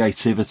 that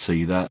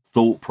creativity, that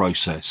thought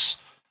process,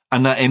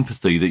 and that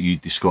empathy that you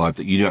described,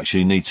 that you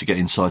actually need to get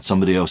inside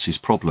somebody else's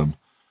problem,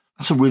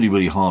 that's a really,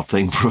 really hard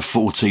thing for a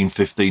 14,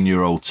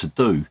 15-year-old to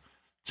do,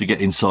 to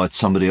get inside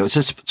somebody else.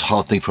 It's a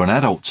hard thing for an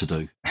adult to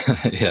do.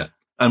 Yeah.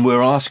 And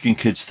we're asking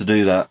kids to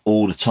do that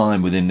all the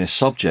time within this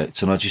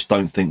subject, and I just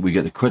don't think we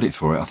get the credit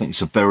for it. I think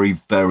it's a very,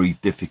 very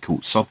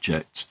difficult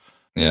subject.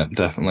 Yeah,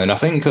 definitely. And I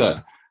think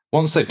that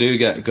once they do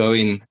get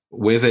going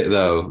with it,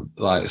 though,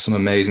 like some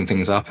amazing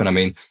things happen. I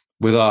mean,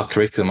 with our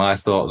curriculum, I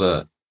thought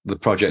that the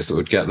projects that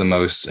would get the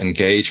most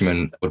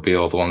engagement would be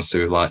all the ones to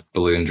do with like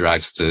balloon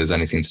dragsters,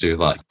 anything to do with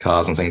like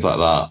cars and things like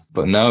that.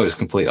 But no, it's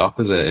complete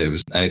opposite. It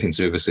was anything to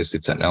do with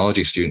assistive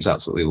technology. Students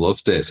absolutely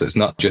loved it. So it's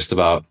not just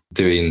about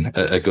doing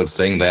a good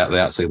thing. They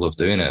actually love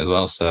doing it as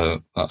well.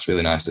 So that's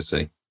really nice to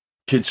see.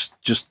 Kids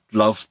just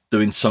love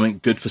doing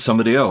something good for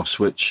somebody else,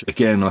 which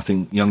again, I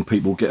think young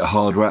people get a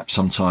hard rap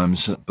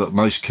sometimes, but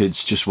most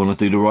kids just want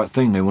to do the right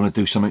thing. They want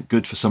to do something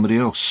good for somebody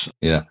else.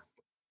 Yeah.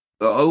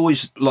 I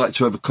always like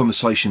to have a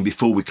conversation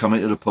before we come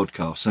into the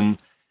podcast, and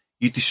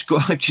you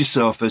described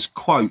yourself as,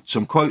 quotes,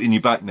 I'm quoting you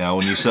back now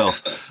on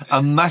yourself,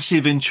 a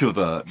massive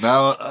introvert.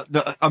 Now,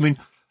 I mean,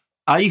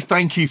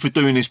 thank you for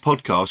doing this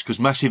podcast, because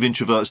massive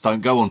introverts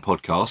don't go on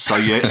podcasts, so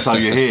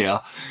you're here,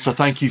 so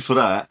thank you for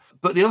that.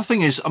 But the other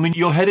thing is, I mean,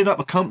 you're heading up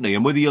a company,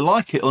 and whether you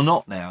like it or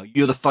not now,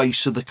 you're the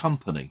face of the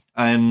company,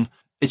 and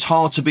it's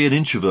hard to be an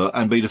introvert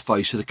and be the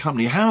face of the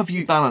company. How have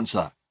you balanced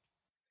that?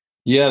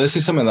 Yeah, this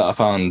is something that I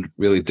found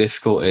really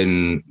difficult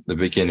in the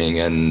beginning.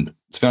 And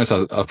to be honest,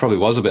 I probably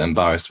was a bit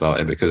embarrassed about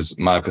it, because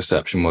my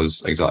perception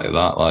was exactly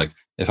that. Like,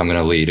 if I'm going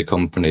to lead a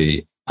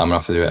company, I'm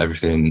going to have to do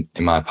everything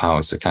in my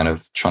power to kind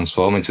of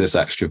transform into this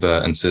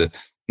extrovert and to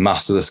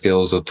master the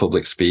skills of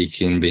public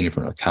speaking, being in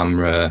front of a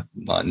camera,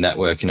 like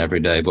networking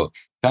every day. But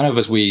kind of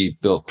as we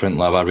built Print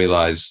Lab, I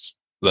realized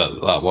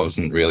that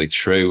wasn't really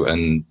true.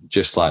 And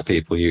just like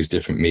people use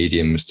different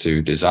mediums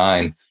to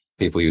design,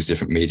 people use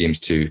different mediums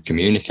to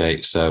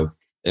communicate. So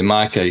in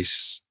my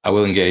case, I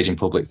will engage in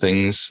public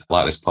things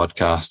like this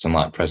podcast and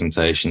like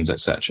presentations,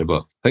 etc.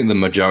 But I think the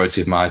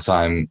majority of my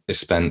time is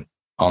spent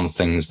on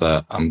things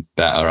that I'm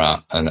better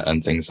at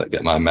and things that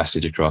get my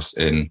message across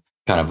in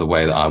kind of the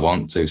way that I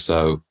want to.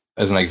 So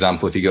as an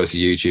example, if you go to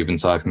YouTube and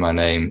type in my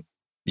name,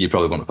 you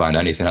probably won't find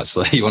anything,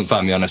 actually. You won't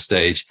find me on a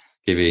stage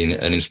giving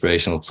an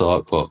inspirational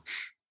talk. But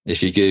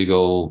if you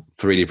Google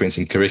 3D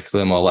printing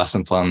curriculum or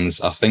lesson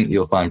plans, I think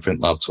you'll find Print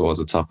Lab towards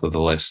the top of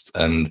the list.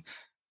 And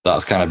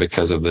that's kind of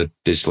because of the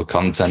digital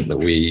content that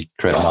we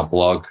create on our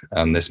blog.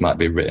 And this might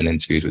be written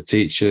interviews with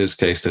teachers,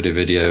 case study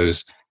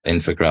videos,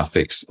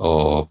 infographics,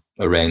 or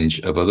a range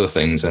of other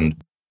things. And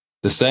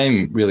the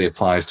same really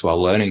applies to our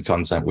learning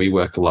content. We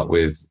work a lot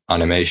with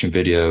animation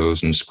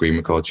videos and screen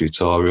record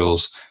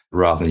tutorials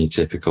rather than your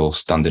typical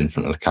stand in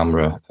front of the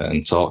camera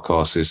and talk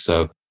courses.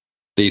 So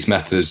these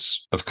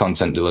methods of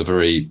content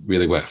delivery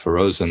really work for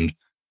us. And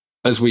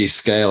as we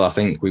scale, I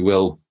think we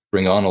will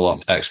bring on a lot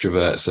of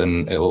extroverts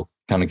and it will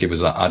kind of give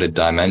us that added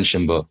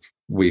dimension. But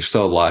we've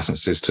sold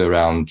licenses to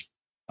around,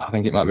 I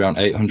think it might be around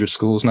 800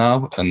 schools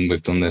now. And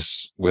we've done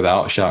this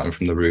without shouting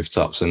from the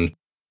rooftops. And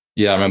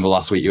yeah, I remember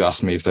last week you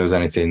asked me if there was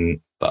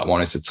anything that I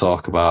wanted to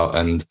talk about.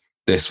 And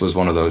this was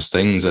one of those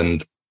things.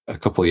 And a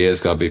couple of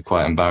years ago, I'd be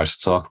quite embarrassed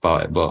to talk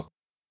about it. But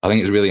I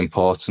think it's really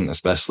important,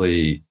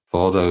 especially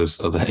for those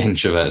other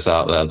introverts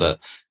out there, that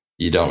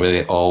you don't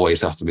really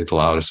always have to be the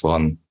loudest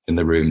one in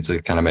the room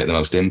to kind of make the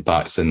most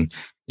impact. And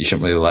you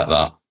shouldn't really let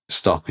that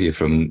stop you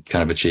from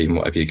kind of achieving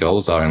whatever your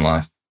goals are in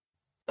life.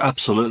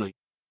 Absolutely.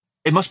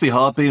 It must be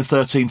hard being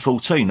 13,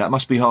 14. That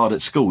must be hard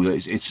at school.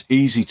 It's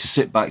easy to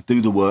sit back,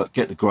 do the work,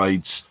 get the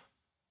grades,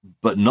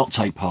 but not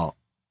take part.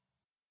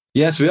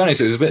 Yeah, to be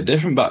honest, it was a bit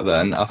different back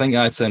then. I think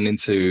I turned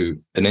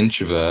into an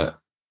introvert.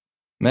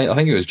 I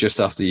think it was just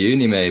after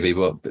uni, maybe,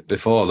 but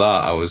before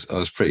that, I was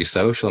pretty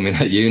social. I mean,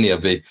 at uni,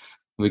 I'd be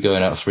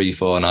going out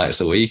 3-4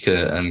 nights a week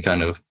and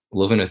kind of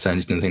loving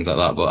attention and things like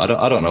that. But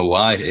I don't know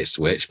why it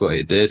switched, but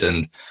it did,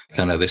 and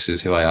kind of this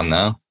is who I am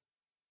now.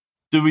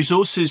 The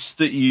resources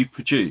that you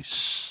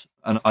produce,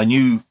 and I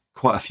knew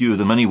quite a few of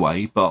them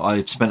anyway, but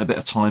I've spent a bit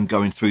of time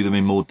going through them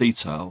in more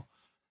detail.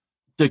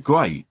 They're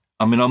great.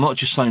 I mean, I'm not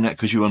just saying that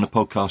because you're on the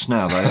podcast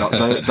now.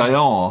 They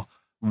are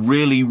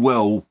really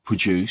well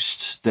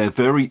produced. They're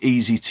very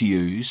easy to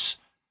use.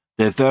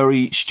 They're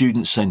very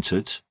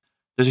student-centered.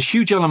 There's a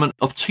huge element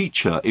of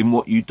teacher in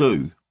what you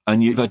do,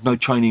 and you've had no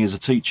training as a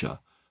teacher.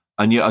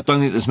 And yet I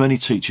don't think there's many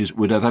teachers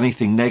would have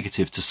anything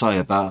negative to say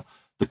about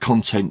the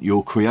content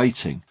you're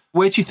creating.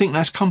 Where do you think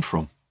that's come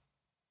from?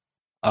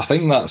 I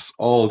think that's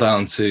all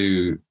down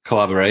to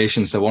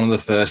collaboration. So one of the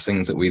first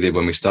things that we did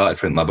when we started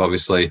Print Lab,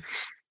 obviously,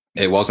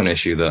 it was an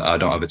issue that I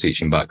don't have a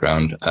teaching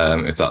background,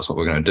 if that's what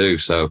we're going to do.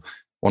 So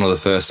one of the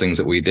first things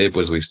that we did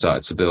was we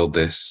started to build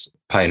this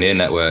pioneer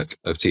network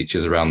of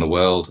teachers around the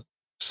world.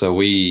 So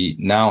we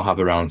now have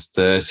around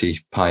 30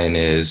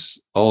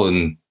 pioneers, all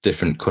in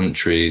different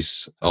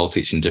countries, all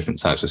teaching different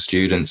types of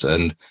students.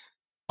 And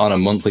on a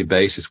monthly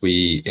basis,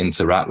 we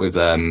interact with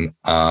them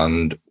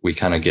and we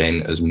kind of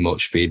gain as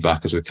much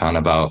feedback as we can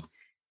about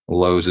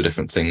loads of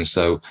different things.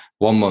 So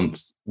one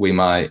month we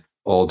might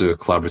all do a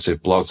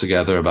collaborative blog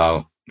together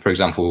about, for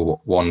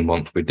example, one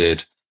month we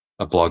did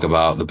a blog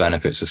about the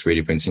benefits of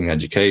 3D printing in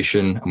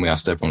education, and we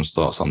asked everyone's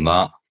thoughts on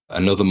that.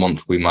 Another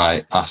month, we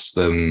might ask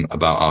them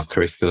about our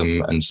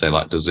curriculum and say,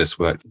 like, does this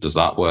work? Does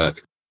that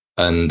work?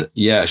 And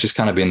yeah, it's just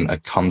kind of been a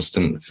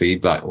constant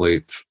feedback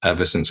loop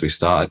ever since we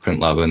started Print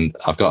Lab. And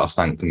I've got to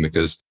thank them,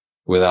 because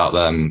without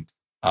them,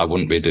 I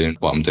wouldn't be doing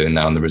what I'm doing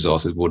now, and the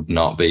resources would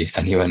not be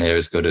anywhere near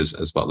as good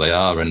as what they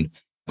are. And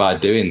by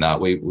doing that,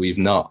 we've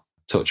not,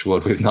 touch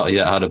wood, we've not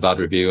yet had a bad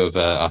review of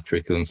our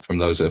curriculum from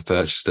those that have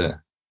purchased it.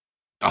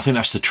 I think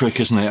that's the trick,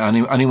 isn't it?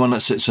 Anyone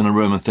that sits in a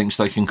room and thinks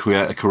they can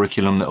create a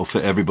curriculum that will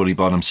fit everybody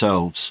by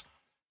themselves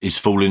is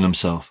fooling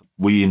themselves.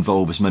 We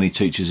involve as many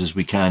teachers as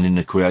we can in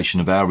the creation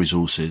of our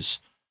resources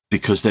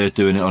because they're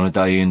doing it on a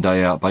day in,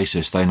 day out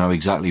basis. They know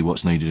exactly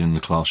what's needed in the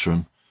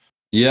classroom.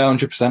 Yeah,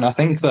 100%. I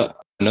think that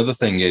another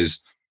thing is,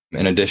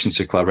 in addition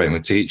to collaborating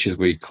with teachers,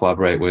 we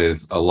collaborate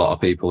with a lot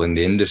of people in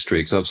the industry,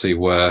 because obviously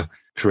we're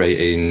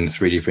creating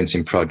 3D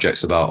printing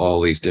projects about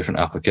all these different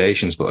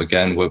applications. But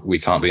again, we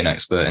can't be an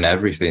expert in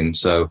everything.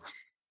 So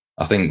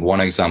I think one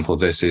example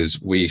of this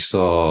is we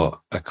saw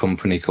a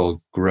company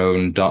called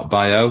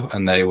Grown.bio,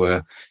 and they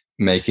were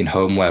making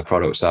homeware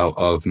products out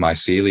of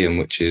mycelium,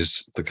 which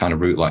is the kind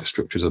of root-like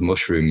structures of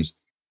mushrooms.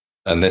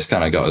 And this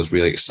kind of got us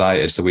really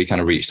excited. So we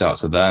kind of reached out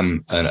to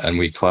them and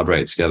we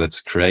collaborated together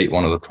to create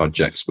one of the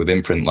projects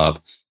within Print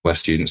Lab, where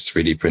students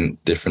 3D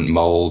print different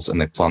molds and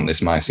they plant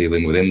this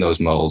mycelium within those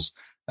molds,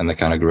 and they're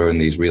kind of growing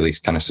these really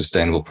kind of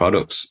sustainable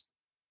products.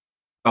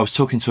 I was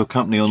talking to a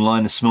company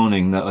online this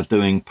morning that are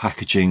doing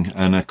packaging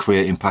and are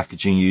creating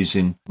packaging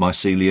using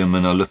mycelium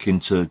and are looking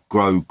to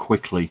grow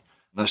quickly.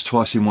 That's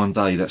twice in one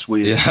day. That's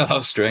weird. Yeah,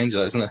 that's strange,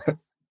 isn't it?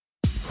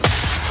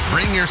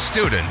 Bring your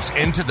students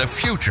into the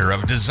future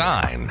of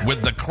design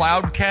with the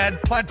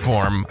CloudCAD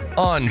platform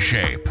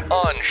Onshape.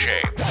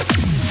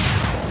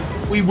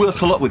 We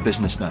work a lot with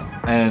business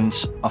now, and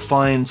I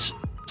find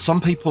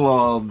some people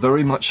are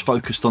very much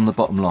focused on the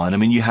bottom line. I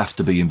mean, you have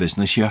to be in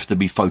business. You have to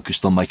be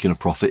focused on making a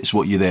profit. It's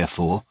what you're there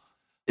for.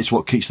 It's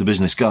what keeps the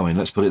business going.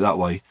 Let's put it that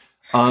way.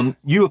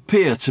 You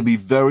appear to be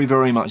very,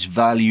 very much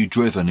value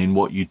driven in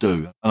what you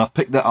do. And I've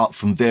picked that up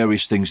from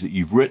various things that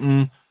you've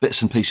written,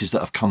 bits and pieces that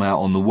have come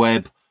out on the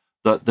web,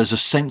 that there's a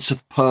sense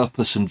of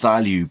purpose and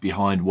value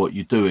behind what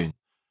you're doing.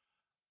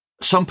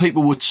 Some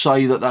people would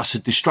say that that's a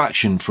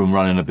distraction from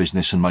running a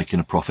business and making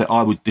a profit.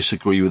 I would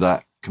disagree with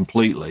that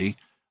completely.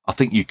 I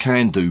think you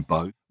can do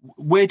both.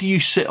 Where do you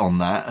sit on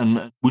that?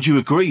 And would you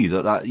agree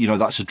that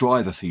that's a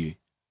driver for you?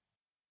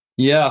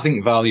 Yeah, I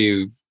think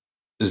value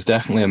is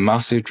definitely a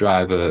massive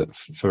driver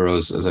for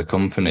us as a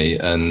company.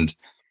 And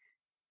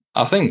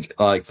I think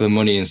like the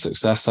money and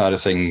success side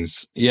of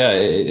things, yeah,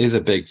 it is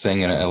a big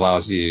thing and it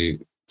allows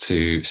you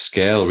to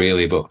scale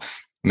really. But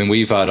I mean,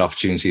 we've had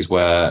opportunities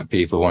where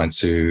people wanted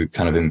to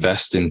kind of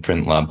invest in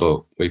Print Lab,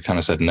 but we've kind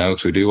of said no,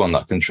 because we do want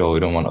that control.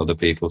 We don't want other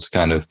people to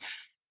kind of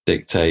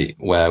dictate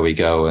where we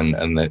go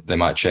and they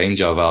might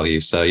change our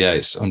values. So yeah,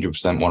 it's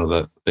 100% one of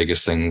the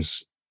biggest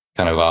things,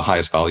 kind of our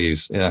highest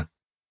values. Yeah.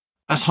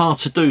 That's hard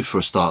to do for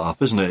a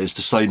startup, isn't it? Is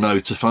to say no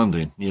to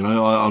funding. You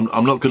know,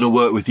 I'm not going to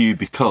work with you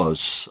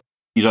because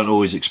you don't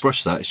always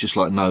express that. It's just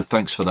like, no,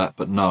 thanks for that,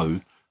 but no.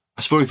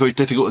 That's very, very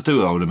difficult to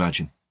do, I would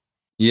imagine.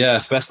 Yeah,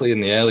 especially in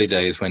the early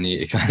days when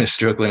you're kind of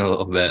struggling a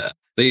little bit.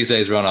 These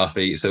days we're on our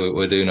feet, so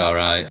we're doing all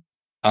right.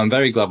 I'm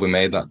very glad we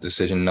made that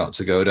decision not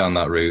to go down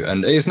that route.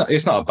 And it's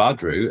not a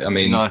bad route. I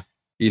mean, no.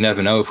 You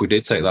never know, if we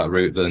did take that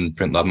route, then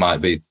Print Lab might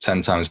be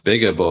 10 times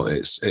bigger, but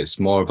it's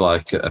more of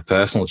like a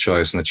personal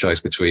choice and a choice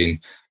between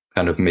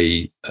kind of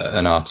me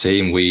and our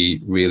team.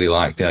 We really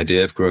like the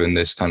idea of growing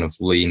this kind of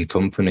lean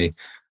company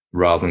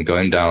rather than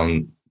going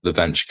down the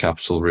venture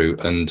capital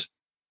route. And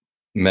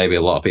maybe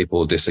a lot of people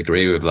will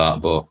disagree with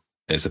that, but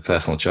it's a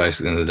personal choice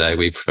at the end of the day.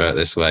 We prefer it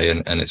this way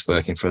and it's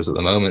working for us at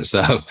the moment.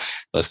 So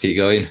let's keep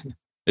going.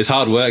 It's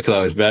hard work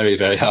though. It's very,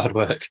 very hard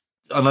work.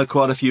 I know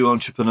quite a few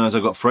entrepreneurs.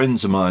 I've got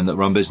friends of mine that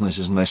run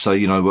businesses and they say,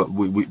 you know,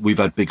 we've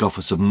had big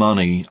offers of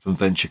money from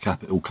venture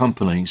capital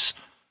companies,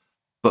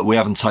 but we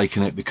haven't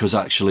taken it because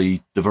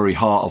actually the very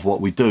heart of what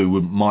we do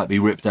might be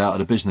ripped out of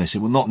the business. It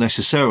will not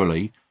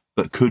necessarily,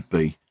 but could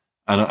be.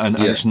 And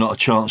it's not a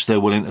chance they're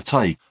willing to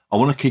take. I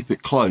want to keep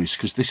it close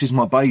because this is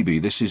my baby.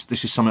 This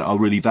is something I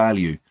really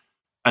value.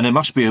 And there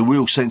must be a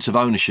real sense of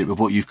ownership of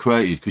what you've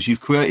created, because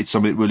you've created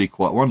something really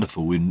quite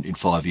wonderful in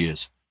 5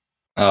 years.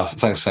 Oh,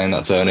 thanks for saying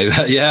that, Tony.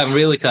 Yeah, I'm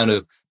really kind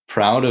of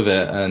proud of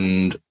it,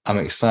 and I'm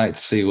excited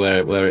to see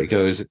where it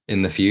goes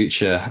in the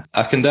future.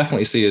 I can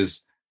definitely see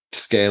us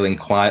scaling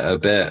quite a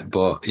bit,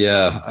 but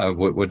yeah,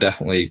 we're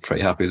definitely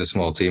pretty happy as a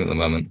small team at the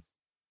moment.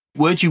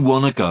 Where do you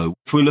want to go?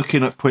 If we're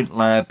looking at Print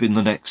Lab in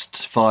the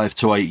next 5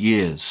 to 8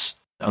 years,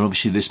 and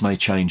obviously this may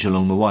change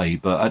along the way,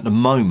 but at the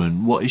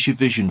moment, what is your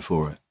vision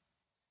for it?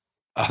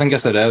 I think I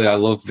said earlier, I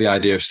love the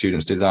idea of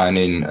students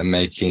designing and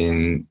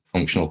making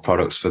functional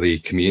products for the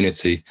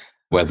community,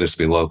 whether it's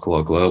be local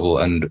or global.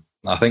 And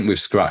I think we've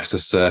scratched the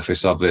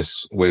surface of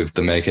this with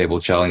the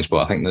MakeAble Challenge, but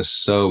I think there's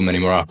so many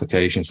more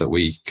applications that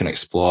we can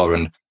explore,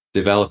 and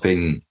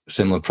developing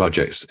similar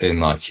projects in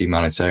like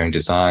humanitarian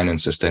design and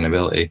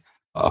sustainability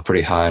are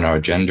pretty high on our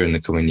agenda in the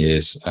coming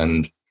years.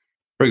 And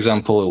for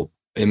example,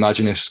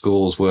 imagine if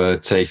schools were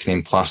taking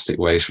in plastic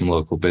waste from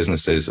local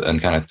businesses and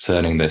kind of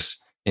turning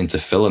this into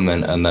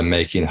filament and then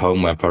making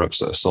homeware products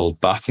that are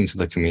sold back into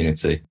the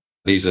community.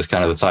 These are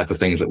kind of the type of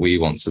things that we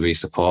want to be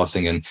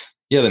supporting. And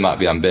yeah, they might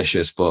be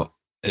ambitious, but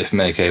if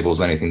MakeAble's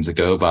anything to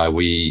go by,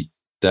 we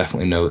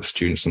definitely know that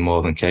students are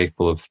more than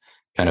capable of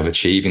kind of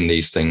achieving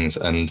these things.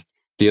 And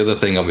the other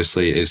thing,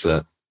 obviously, is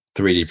that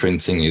 3D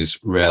printing is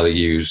rarely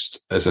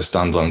used as a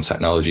standalone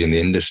technology in the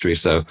industry.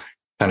 So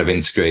kind of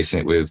integrating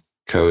it with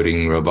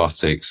coding,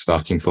 robotics,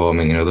 vacuum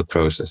forming, and other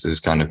processes is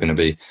kind of going to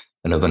be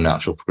another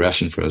natural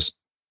progression for us.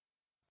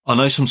 I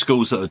know some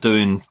schools that are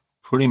doing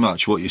pretty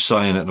much what you're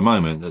saying at the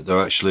moment, that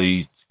they're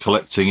actually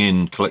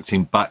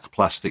collecting back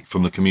plastic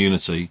from the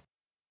community,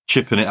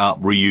 chipping it up,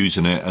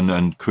 reusing it,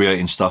 and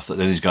creating stuff that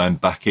then is going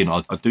back in.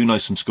 I do know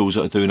some schools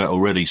that are doing that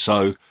already.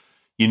 So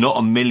you're not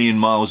a million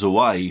miles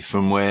away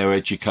from where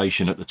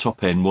education at the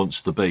top end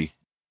wants to be.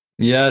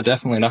 Yeah,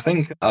 definitely. And I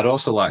think I'd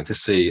also like to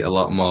see a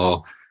lot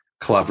more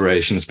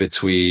collaborations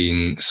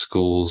between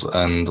schools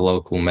and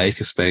local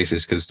maker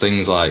spaces, because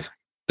things like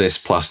this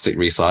plastic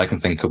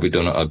recycling thing could be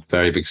done at a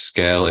very big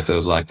scale if there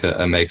was like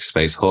a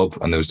makerspace hub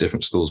and there was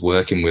different schools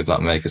working with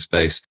that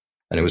makerspace,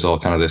 and it was all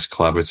kind of this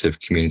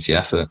collaborative community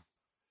effort.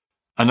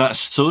 And that's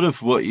sort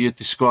of what you're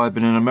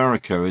describing in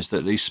America, is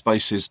that these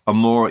spaces are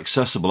more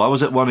accessible. I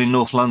was at one in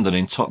North London,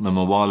 in Tottenham,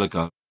 a while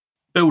ago.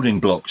 Building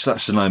Blocks,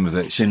 that's the name of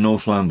it. It's in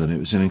North London. It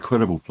was an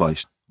incredible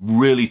place.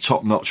 Really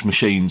top-notch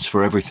machines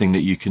for everything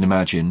that you can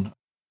imagine.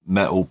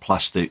 Metal,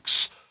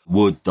 plastics,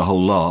 wood, the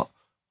whole lot.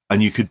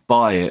 And you could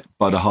buy it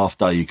by the half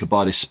day. You could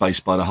buy this space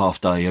by the half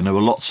day. And there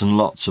were lots and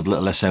lots of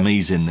little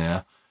SMEs in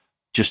there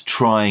just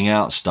trying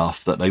out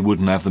stuff that they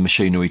wouldn't have the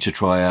machinery to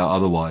try out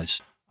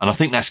otherwise. And I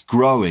think that's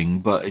growing,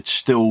 but it's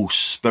still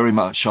very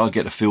much, I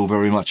get to feel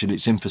very much in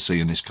its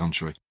infancy in this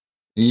country.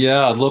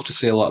 Yeah, I'd love to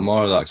see a lot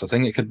more of that, because I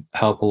think it could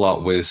help a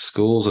lot with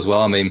schools as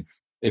well. I mean,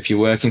 if you're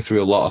working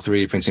through a lot of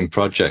 3D printing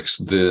projects,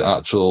 the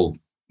actual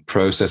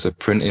process of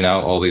printing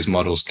out all these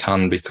models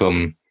can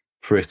become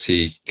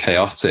pretty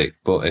chaotic.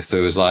 But if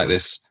there was like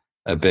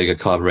a bigger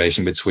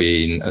collaboration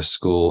between a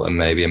school and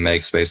maybe a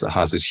makerspace that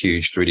has this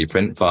huge 3D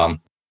print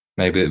farm,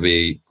 maybe it'd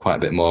be quite a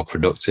bit more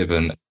productive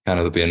and kind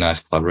of there'd be a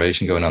nice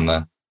collaboration going on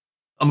there.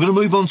 I'm going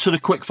to move on to the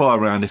quickfire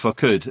round if I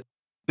could.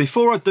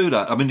 Before I do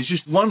that, I mean, it's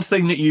just one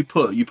thing that you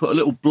put a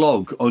little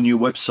blog on your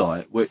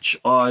website, which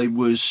I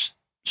was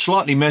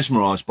slightly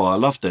mesmerised by. I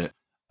loved it.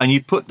 And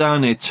you've put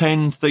down there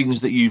 10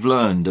 things that you've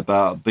learned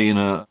about being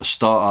a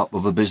start-up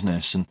of a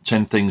business, and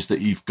 10 things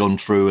that you've gone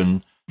through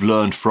and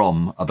learned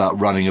from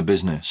about running a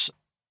business.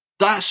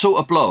 That sort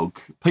of blog,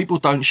 people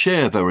don't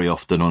share very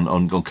often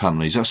on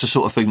companies. That's the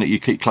sort of thing that you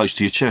keep close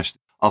to your chest.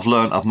 I've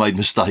learned, I've made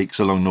mistakes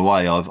along the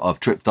way.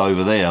 I've tripped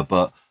over there,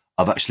 but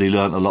I've actually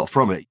learned a lot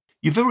from it.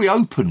 You're very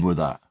open with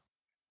that.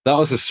 That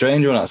was a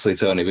strange one, actually,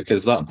 Tony,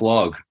 because that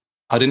blog,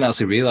 I didn't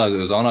actually realise it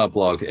was on our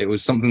blog. It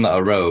was something that I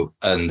wrote,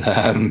 and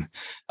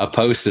I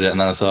posted it, and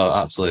then I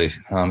thought, actually,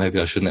 maybe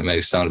I shouldn't. It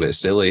may sound a bit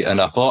silly.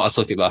 And I thought I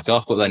took it back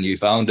off, but then you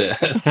found it.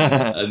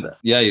 And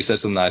yeah, you said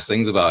some nice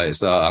things about it.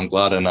 So I'm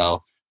glad I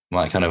now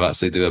might kind of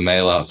actually do a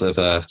mail out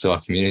to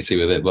our community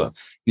with it. But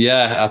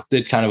yeah, I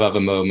did kind of have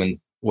a moment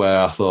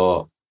where I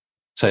thought,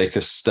 take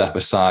a step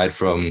aside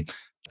from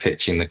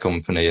pitching the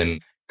company,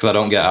 and because I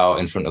don't get out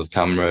in front of the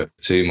camera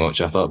too much,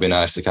 I thought it'd be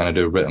nice to kind of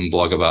do a written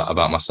blog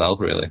about myself,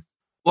 really.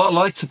 What I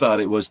liked about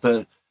it was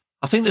that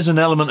I think there's an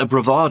element of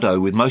bravado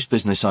with most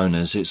business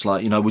owners. It's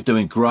like, we're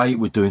doing great,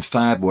 we're doing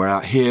fab, we're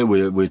out here,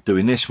 we're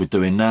doing this, we're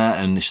doing that,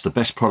 and it's the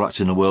best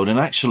product in the world. And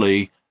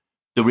actually,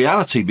 the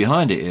reality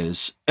behind it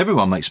is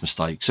everyone makes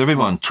mistakes.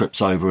 Everyone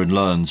trips over and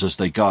learns as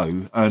they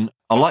go. And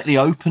I like the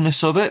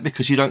openness of it,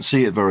 because you don't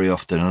see it very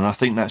often. And I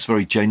think that's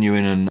very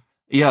genuine. And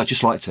yeah, I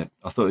just liked it.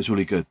 I thought it was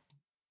really good.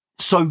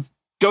 So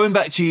going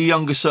back to your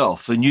younger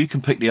self, and you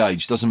can pick the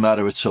age, doesn't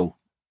matter at all.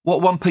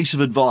 What one piece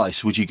of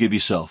advice would you give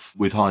yourself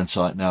with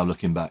hindsight now,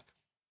 looking back?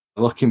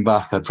 Looking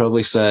back, I'd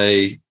probably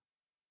say,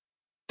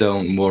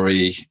 don't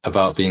worry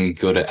about being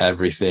good at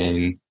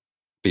everything.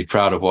 Be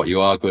proud of what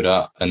you are good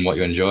at and what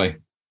you enjoy.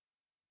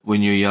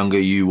 When you're younger,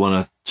 you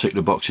want to tick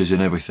the boxes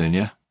in everything,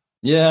 yeah?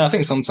 Yeah, I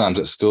think sometimes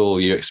at school,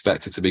 you're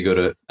expected to be good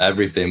at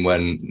everything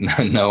when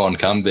no one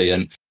can be.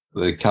 And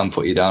they can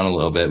put you down a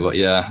little bit. But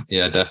yeah,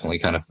 definitely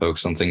kind of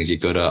focus on things you're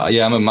good at.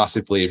 Yeah, I'm a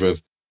massive believer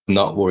of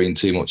not worrying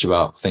too much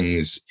about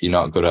things you're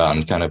not good at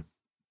and kind of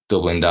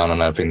doubling down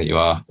on everything that you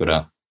are good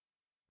at.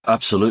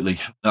 Absolutely.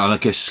 And I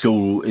guess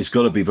school has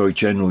got to be very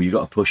general. You've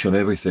got to push on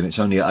everything. It's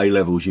only at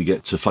A-levels you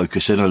get to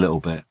focus in a little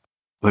bit.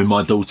 When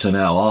my daughter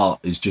now, art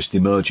is just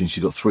emerging.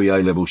 She's got 3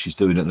 A-levels she's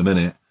doing at the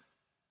minute.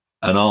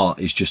 And art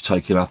is just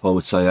taking up, I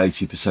would say,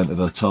 80% of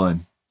her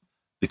time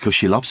because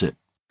she loves it.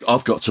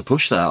 I've got to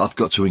push that. I've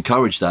got to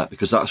encourage that,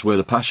 because that's where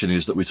the passion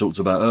is that we talked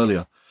about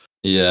earlier.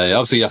 Yeah,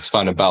 obviously you have to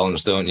find a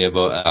balance, don't you?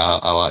 But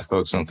I like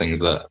focusing on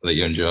things that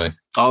you enjoy.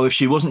 Oh, if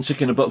she wasn't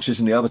ticking the boxes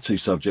in the other 2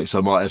 subjects,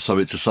 I might have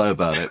something to say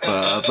about it.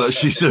 But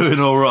she's doing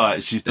all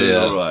right. She's doing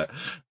all right.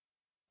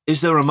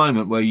 Is there a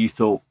moment where you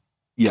thought,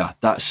 yeah,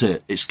 that's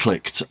it, it's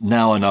clicked.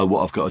 Now I know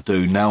what I've got to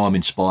do. Now I'm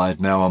inspired.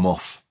 Now I'm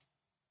off.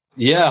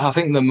 Yeah, I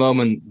think the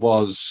moment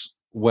was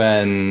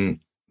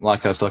when,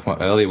 like I was talking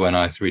about earlier, when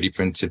I 3D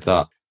printed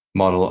that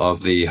model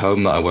of the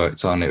home that I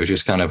worked on. It was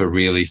just kind of a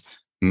really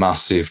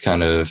massive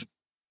kind of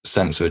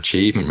sense of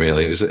achievement,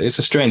 really. It's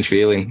a strange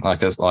feeling,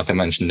 like I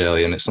mentioned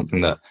earlier, and it's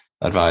something that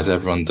advise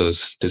everyone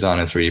does design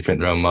and 3D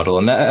print their own model.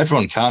 And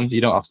everyone can.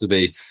 You don't have to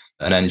be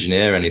an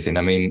engineer or anything.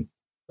 I mean,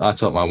 I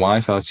taught my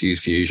wife how to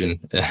use Fusion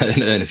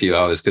in a few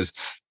hours because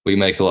we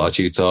make a lot of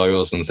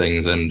tutorials and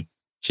things, and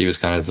she was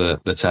kind of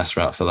the test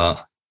rat for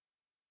that.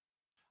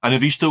 And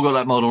have you still got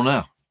that model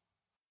now?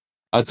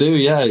 I do,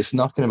 yeah. It's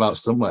knocking about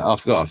somewhere.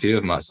 I've got a few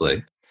of them,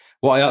 actually.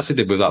 What I actually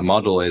did with that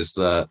model is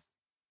that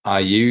I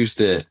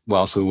used it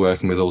whilst we were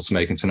working with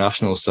Ultimate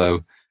International.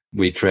 So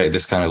we created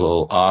this kind of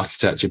little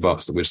architecture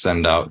box that we'd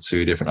send out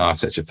to different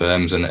architecture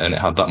firms, and it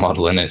had that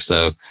model in it.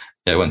 So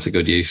yeah, it went to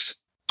good use.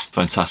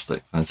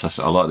 Fantastic. I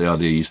like the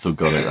idea you still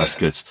got it. That's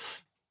good.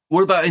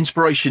 What about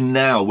inspiration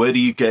now? Where do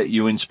you get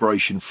your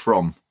inspiration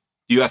from?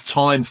 Do you have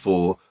time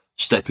for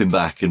stepping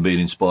back and being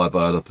inspired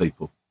by other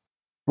people?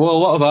 Well, a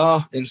lot of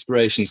our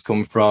inspirations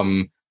come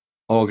from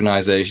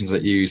organizations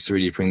that use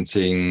 3D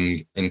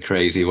printing in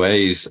crazy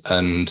ways.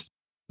 And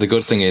the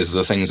good thing is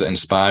the things that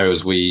inspire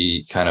us,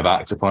 we kind of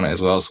act upon it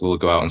as well. So we'll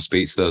go out and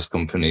speak to those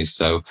companies.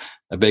 So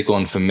a big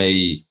one for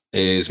me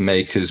is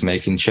Makers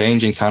Making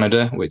Change in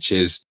Canada, which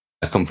is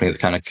a company that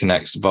kind of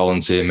connects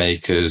volunteer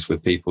makers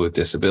with people with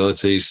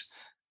disabilities.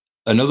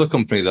 Another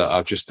company that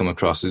I've just come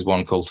across is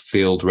one called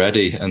Field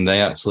Ready, and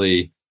they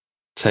actually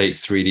take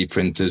 3D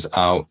printers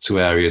out to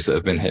areas that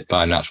have been hit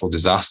by natural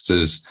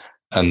disasters,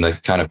 and they're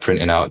kind of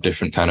printing out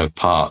different kind of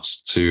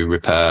parts to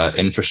repair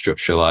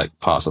infrastructure, like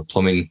parts of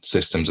plumbing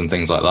systems and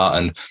things like that.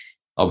 And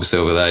obviously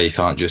over there, you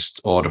can't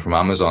just order from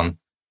Amazon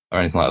or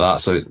anything like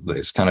that. So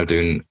it's kind of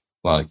doing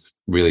like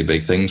really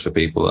big things for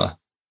people there.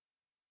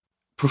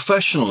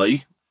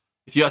 Professionally,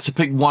 if you had to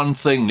pick one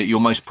thing that you're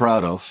most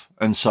proud of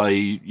and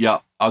say, yeah,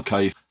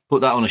 okay,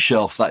 put that on a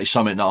shelf, that is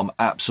something that I'm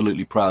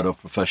absolutely proud of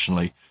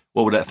professionally,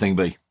 what would that thing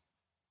be?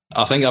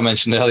 I think I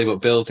mentioned earlier,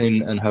 but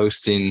building and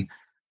hosting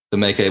the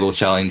MakeAble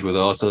Challenge with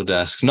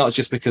Autodesk, not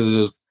just because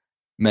of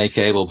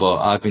MakeAble, but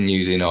I've been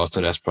using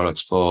Autodesk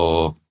products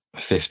for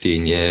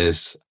 15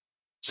 years.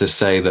 To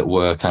say that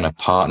we're kind of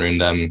partnering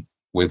them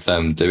with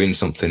them doing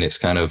something, it's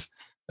kind of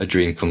a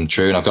dream come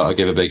true. And I've got to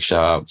give a big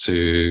shout out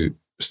to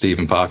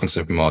Stephen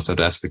Parkinson from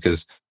Autodesk,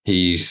 because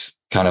he's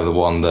kind of the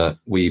one that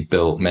we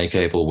built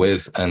MakeAble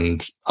with.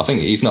 And I think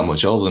he's not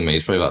much older than me.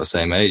 He's probably about the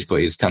same age, but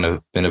he's kind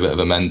of been a bit of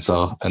a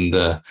mentor and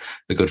a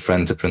good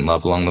friend to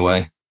PrintLab along the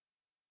way.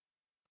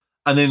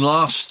 And then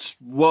last,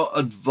 what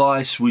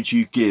advice would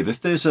you give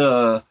if there's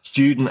a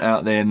student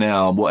out there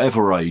now,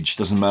 whatever age,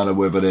 doesn't matter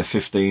whether they're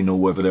 15 or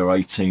whether they're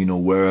 18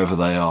 or wherever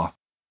they are.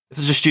 If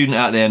there's a student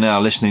out there now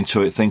listening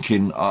to it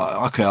thinking,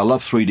 okay, I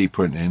love 3D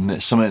printing.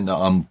 It's something that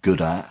I'm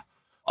good at.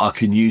 I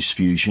can use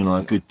Fusion.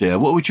 I'm good there.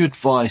 What would your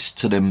advice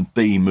to them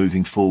be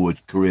moving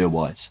forward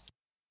career-wise?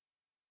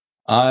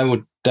 I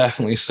would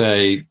definitely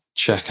say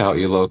check out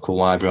your local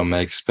library or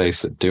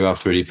makerspace that do have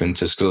 3D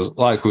printers, because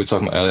like we were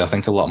talking about earlier, I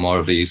think a lot more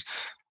of these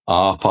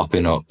are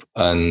popping up,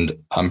 and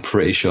I'm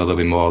pretty sure they'll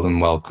be more than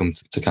welcome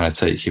to kind of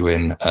take you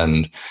in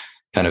and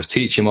kind of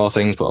teach you more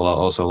things, but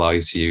also allow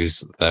you to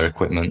use their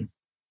equipment.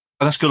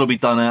 And that's got to be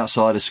done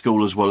outside of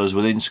school as well as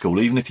within school.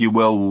 Even if you're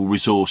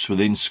well-resourced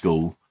within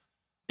school,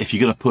 if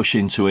you're going to push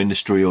into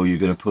industry or you're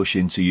going to push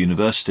into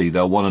university,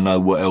 they'll want to know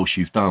what else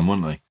you've done,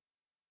 won't they?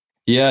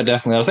 Yeah,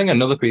 definitely. I think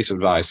another piece of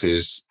advice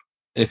is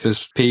if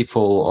there's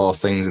people or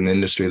things in the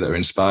industry that are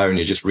inspiring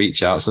you, just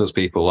reach out to those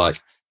people.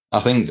 Like, I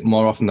think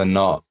more often than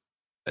not,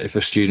 if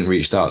a student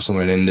reached out to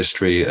someone in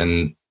industry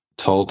and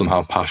told them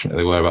how passionate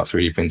they were about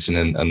 3D printing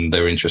and they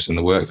were interested in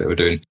the work they were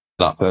doing,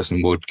 that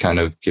person would kind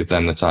of give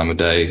them the time of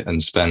day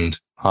and spend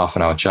half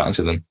an hour chatting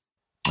to them.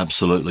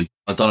 Absolutely.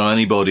 I don't know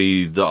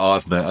anybody that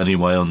I've met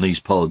anyway on these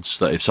pods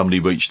that if somebody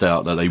reached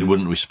out that they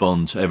wouldn't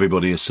respond.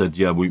 Everybody has said,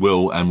 yeah, we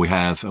will, and we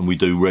have, and we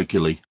do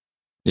regularly.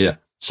 Yeah.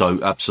 So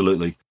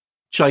absolutely.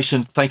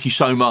 Jason, thank you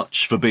so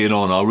much for being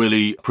on. I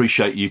really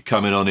appreciate you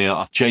coming on here.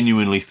 I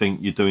genuinely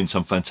think you're doing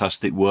some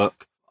fantastic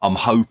work. I'm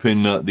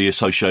hoping that the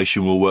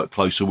association will work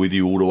closer with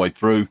you all the way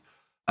through.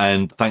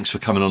 And thanks for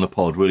coming on the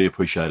pod. Really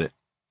appreciate it.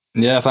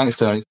 Yeah, thanks,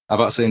 Tony. I've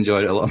actually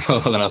enjoyed it a lot more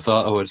than I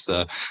thought I would.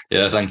 So,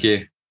 yeah, thank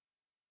you.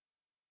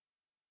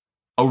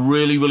 I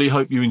really, really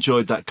hope you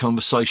enjoyed that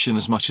conversation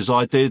as much as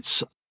I did.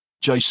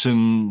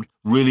 Jason,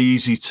 really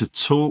easy to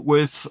talk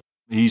with.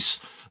 He's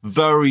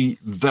very,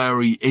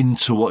 very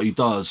into what he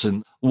does.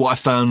 And what I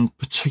found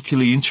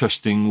particularly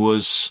interesting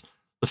was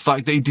the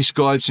fact that he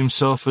describes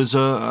himself as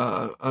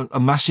a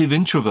massive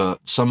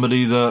introvert,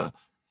 somebody that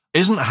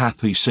isn't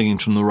happy singing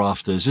from the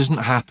rafters, isn't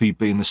happy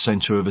being the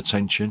centre of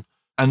attention,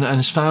 and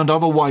has found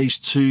other ways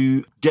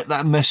to get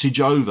that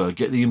message over,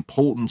 get the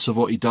importance of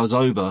what he does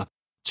over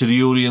to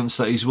the audience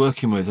that he's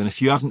working with. And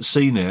if you haven't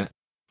seen it,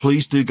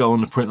 please do go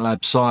on the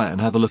PrintLab site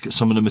and have a look at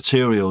some of the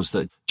materials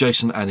that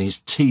Jason and his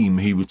team,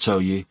 he would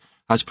tell you,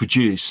 has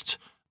produced.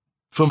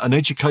 From an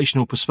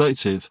educational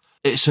perspective,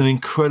 it's an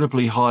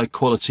incredibly high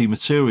quality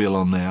material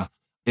on there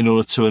in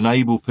order to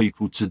enable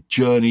people to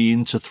journey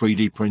into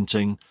 3D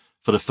printing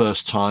for the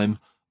first time,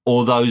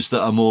 or those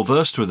that are more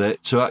versed with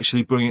it to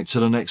actually bring it to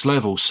the next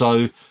level.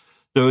 So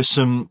there is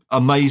some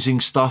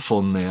amazing stuff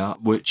on there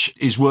which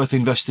is worth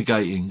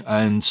investigating.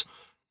 And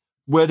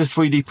where do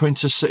 3D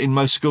printers sit in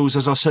most schools?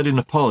 As I said in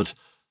the pod,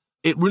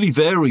 it really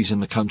varies in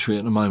the country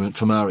at the moment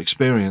from our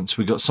experience.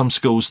 We've got some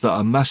schools that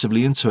are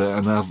massively into it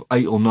and have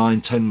 8 or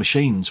 9, 10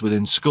 machines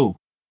within school.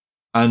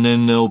 And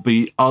then there'll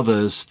be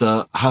others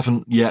that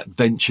haven't yet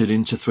ventured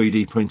into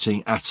 3D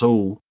printing at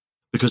all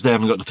because they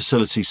haven't got the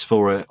facilities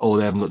for it, or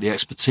they haven't got the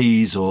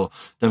expertise, or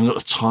they haven't got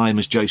the time,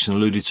 as Jason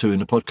alluded to in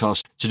the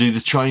podcast, to do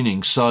the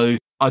training. So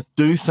I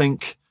do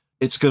think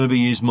it's going to be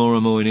used more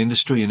and more in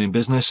industry and in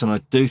business. And I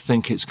do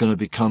think it's going to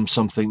become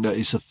something that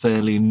is a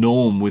fairly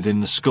norm within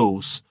the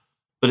schools.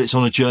 But it's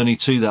on a journey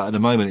to that. At the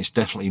moment, it's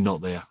definitely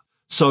not there.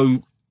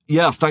 So,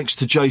 yeah, thanks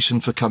to Jason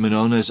for coming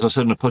on. As I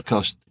said in the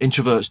podcast,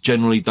 introverts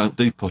generally don't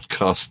do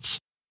podcasts.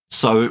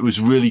 So it was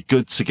really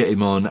good to get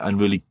him on and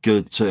really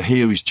good to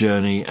hear his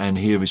journey and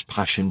hear his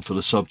passion for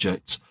the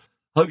subject.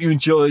 Hope you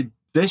enjoyed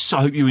this.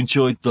 I hope you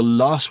enjoyed the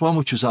last one,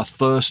 which was our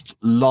first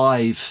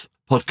live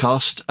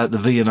podcast at the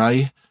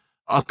V&A.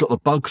 I've got the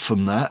bug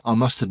from that, I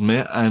must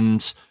admit,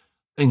 and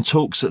in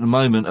talks at the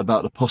moment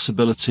about the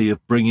possibility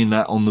of bringing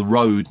that on the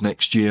road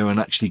next year and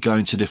actually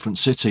going to different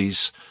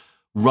cities,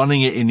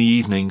 running it in the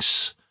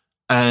evenings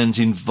and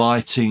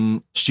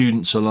inviting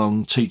students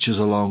along, teachers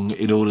along,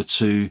 in order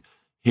to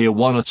hear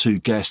 1 or 2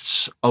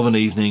 guests of an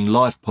evening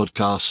live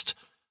podcast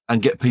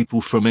and get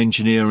people from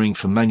engineering,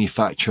 from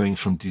manufacturing,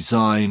 from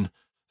design,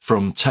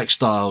 from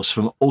textiles,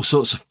 from all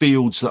sorts of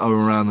fields that are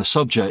around the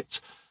subject,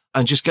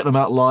 and just get them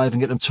out live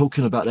and get them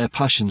talking about their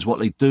passions, what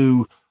they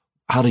do,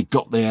 how they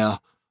got there,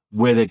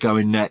 where they're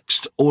going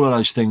next. All of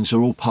those things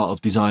are all part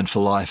of Design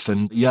for Life.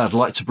 And yeah, I'd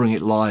like to bring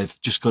it live.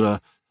 Just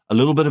got a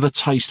little bit of a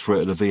taste for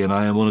it at the V&A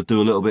and want to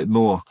do a little bit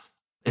more.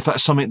 If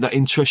that's something that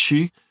interests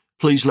you,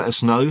 please let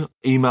us know.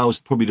 Email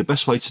is probably the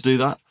best way to do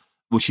that,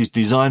 which is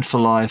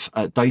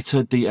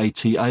designforlife@data,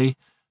 data.org.uk,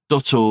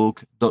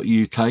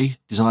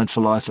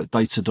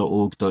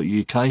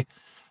 designforlife@data.org.uk.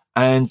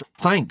 And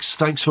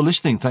thanks for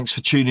listening. Thanks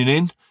for tuning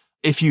in.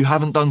 If you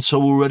haven't done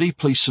so already,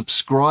 please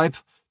subscribe.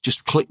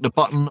 Just click the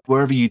button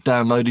wherever you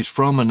downloaded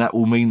from, and that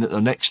will mean that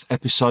the next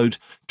episode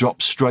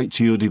drops straight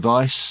to your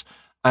device.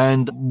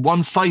 And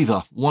one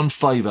favor,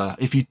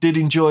 if you did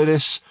enjoy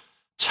this,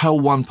 tell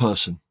one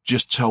person.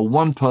 Just tell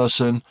one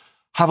person.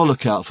 Have a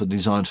look out for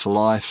Design for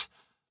Life.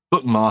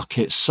 Bookmark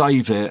it,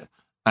 save it,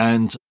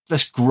 and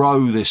let's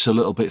grow this a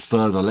little bit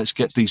further. Let's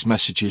get these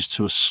messages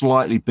to a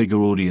slightly bigger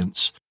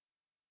audience.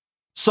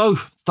 So,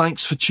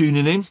 thanks for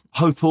tuning in.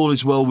 Hope all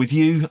is well with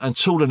you.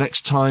 Until the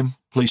next time,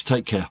 please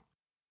take care.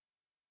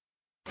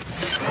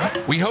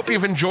 We hope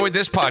you've enjoyed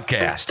this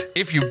podcast.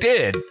 If you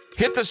did,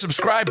 hit the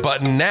subscribe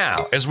button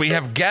now, as we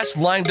have guests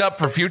lined up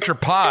for future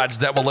pods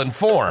that will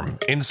inform,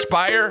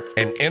 inspire,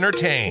 and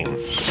entertain.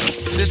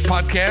 This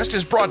podcast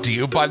is brought to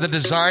you by the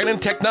Design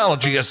and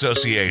Technology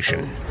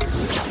Association.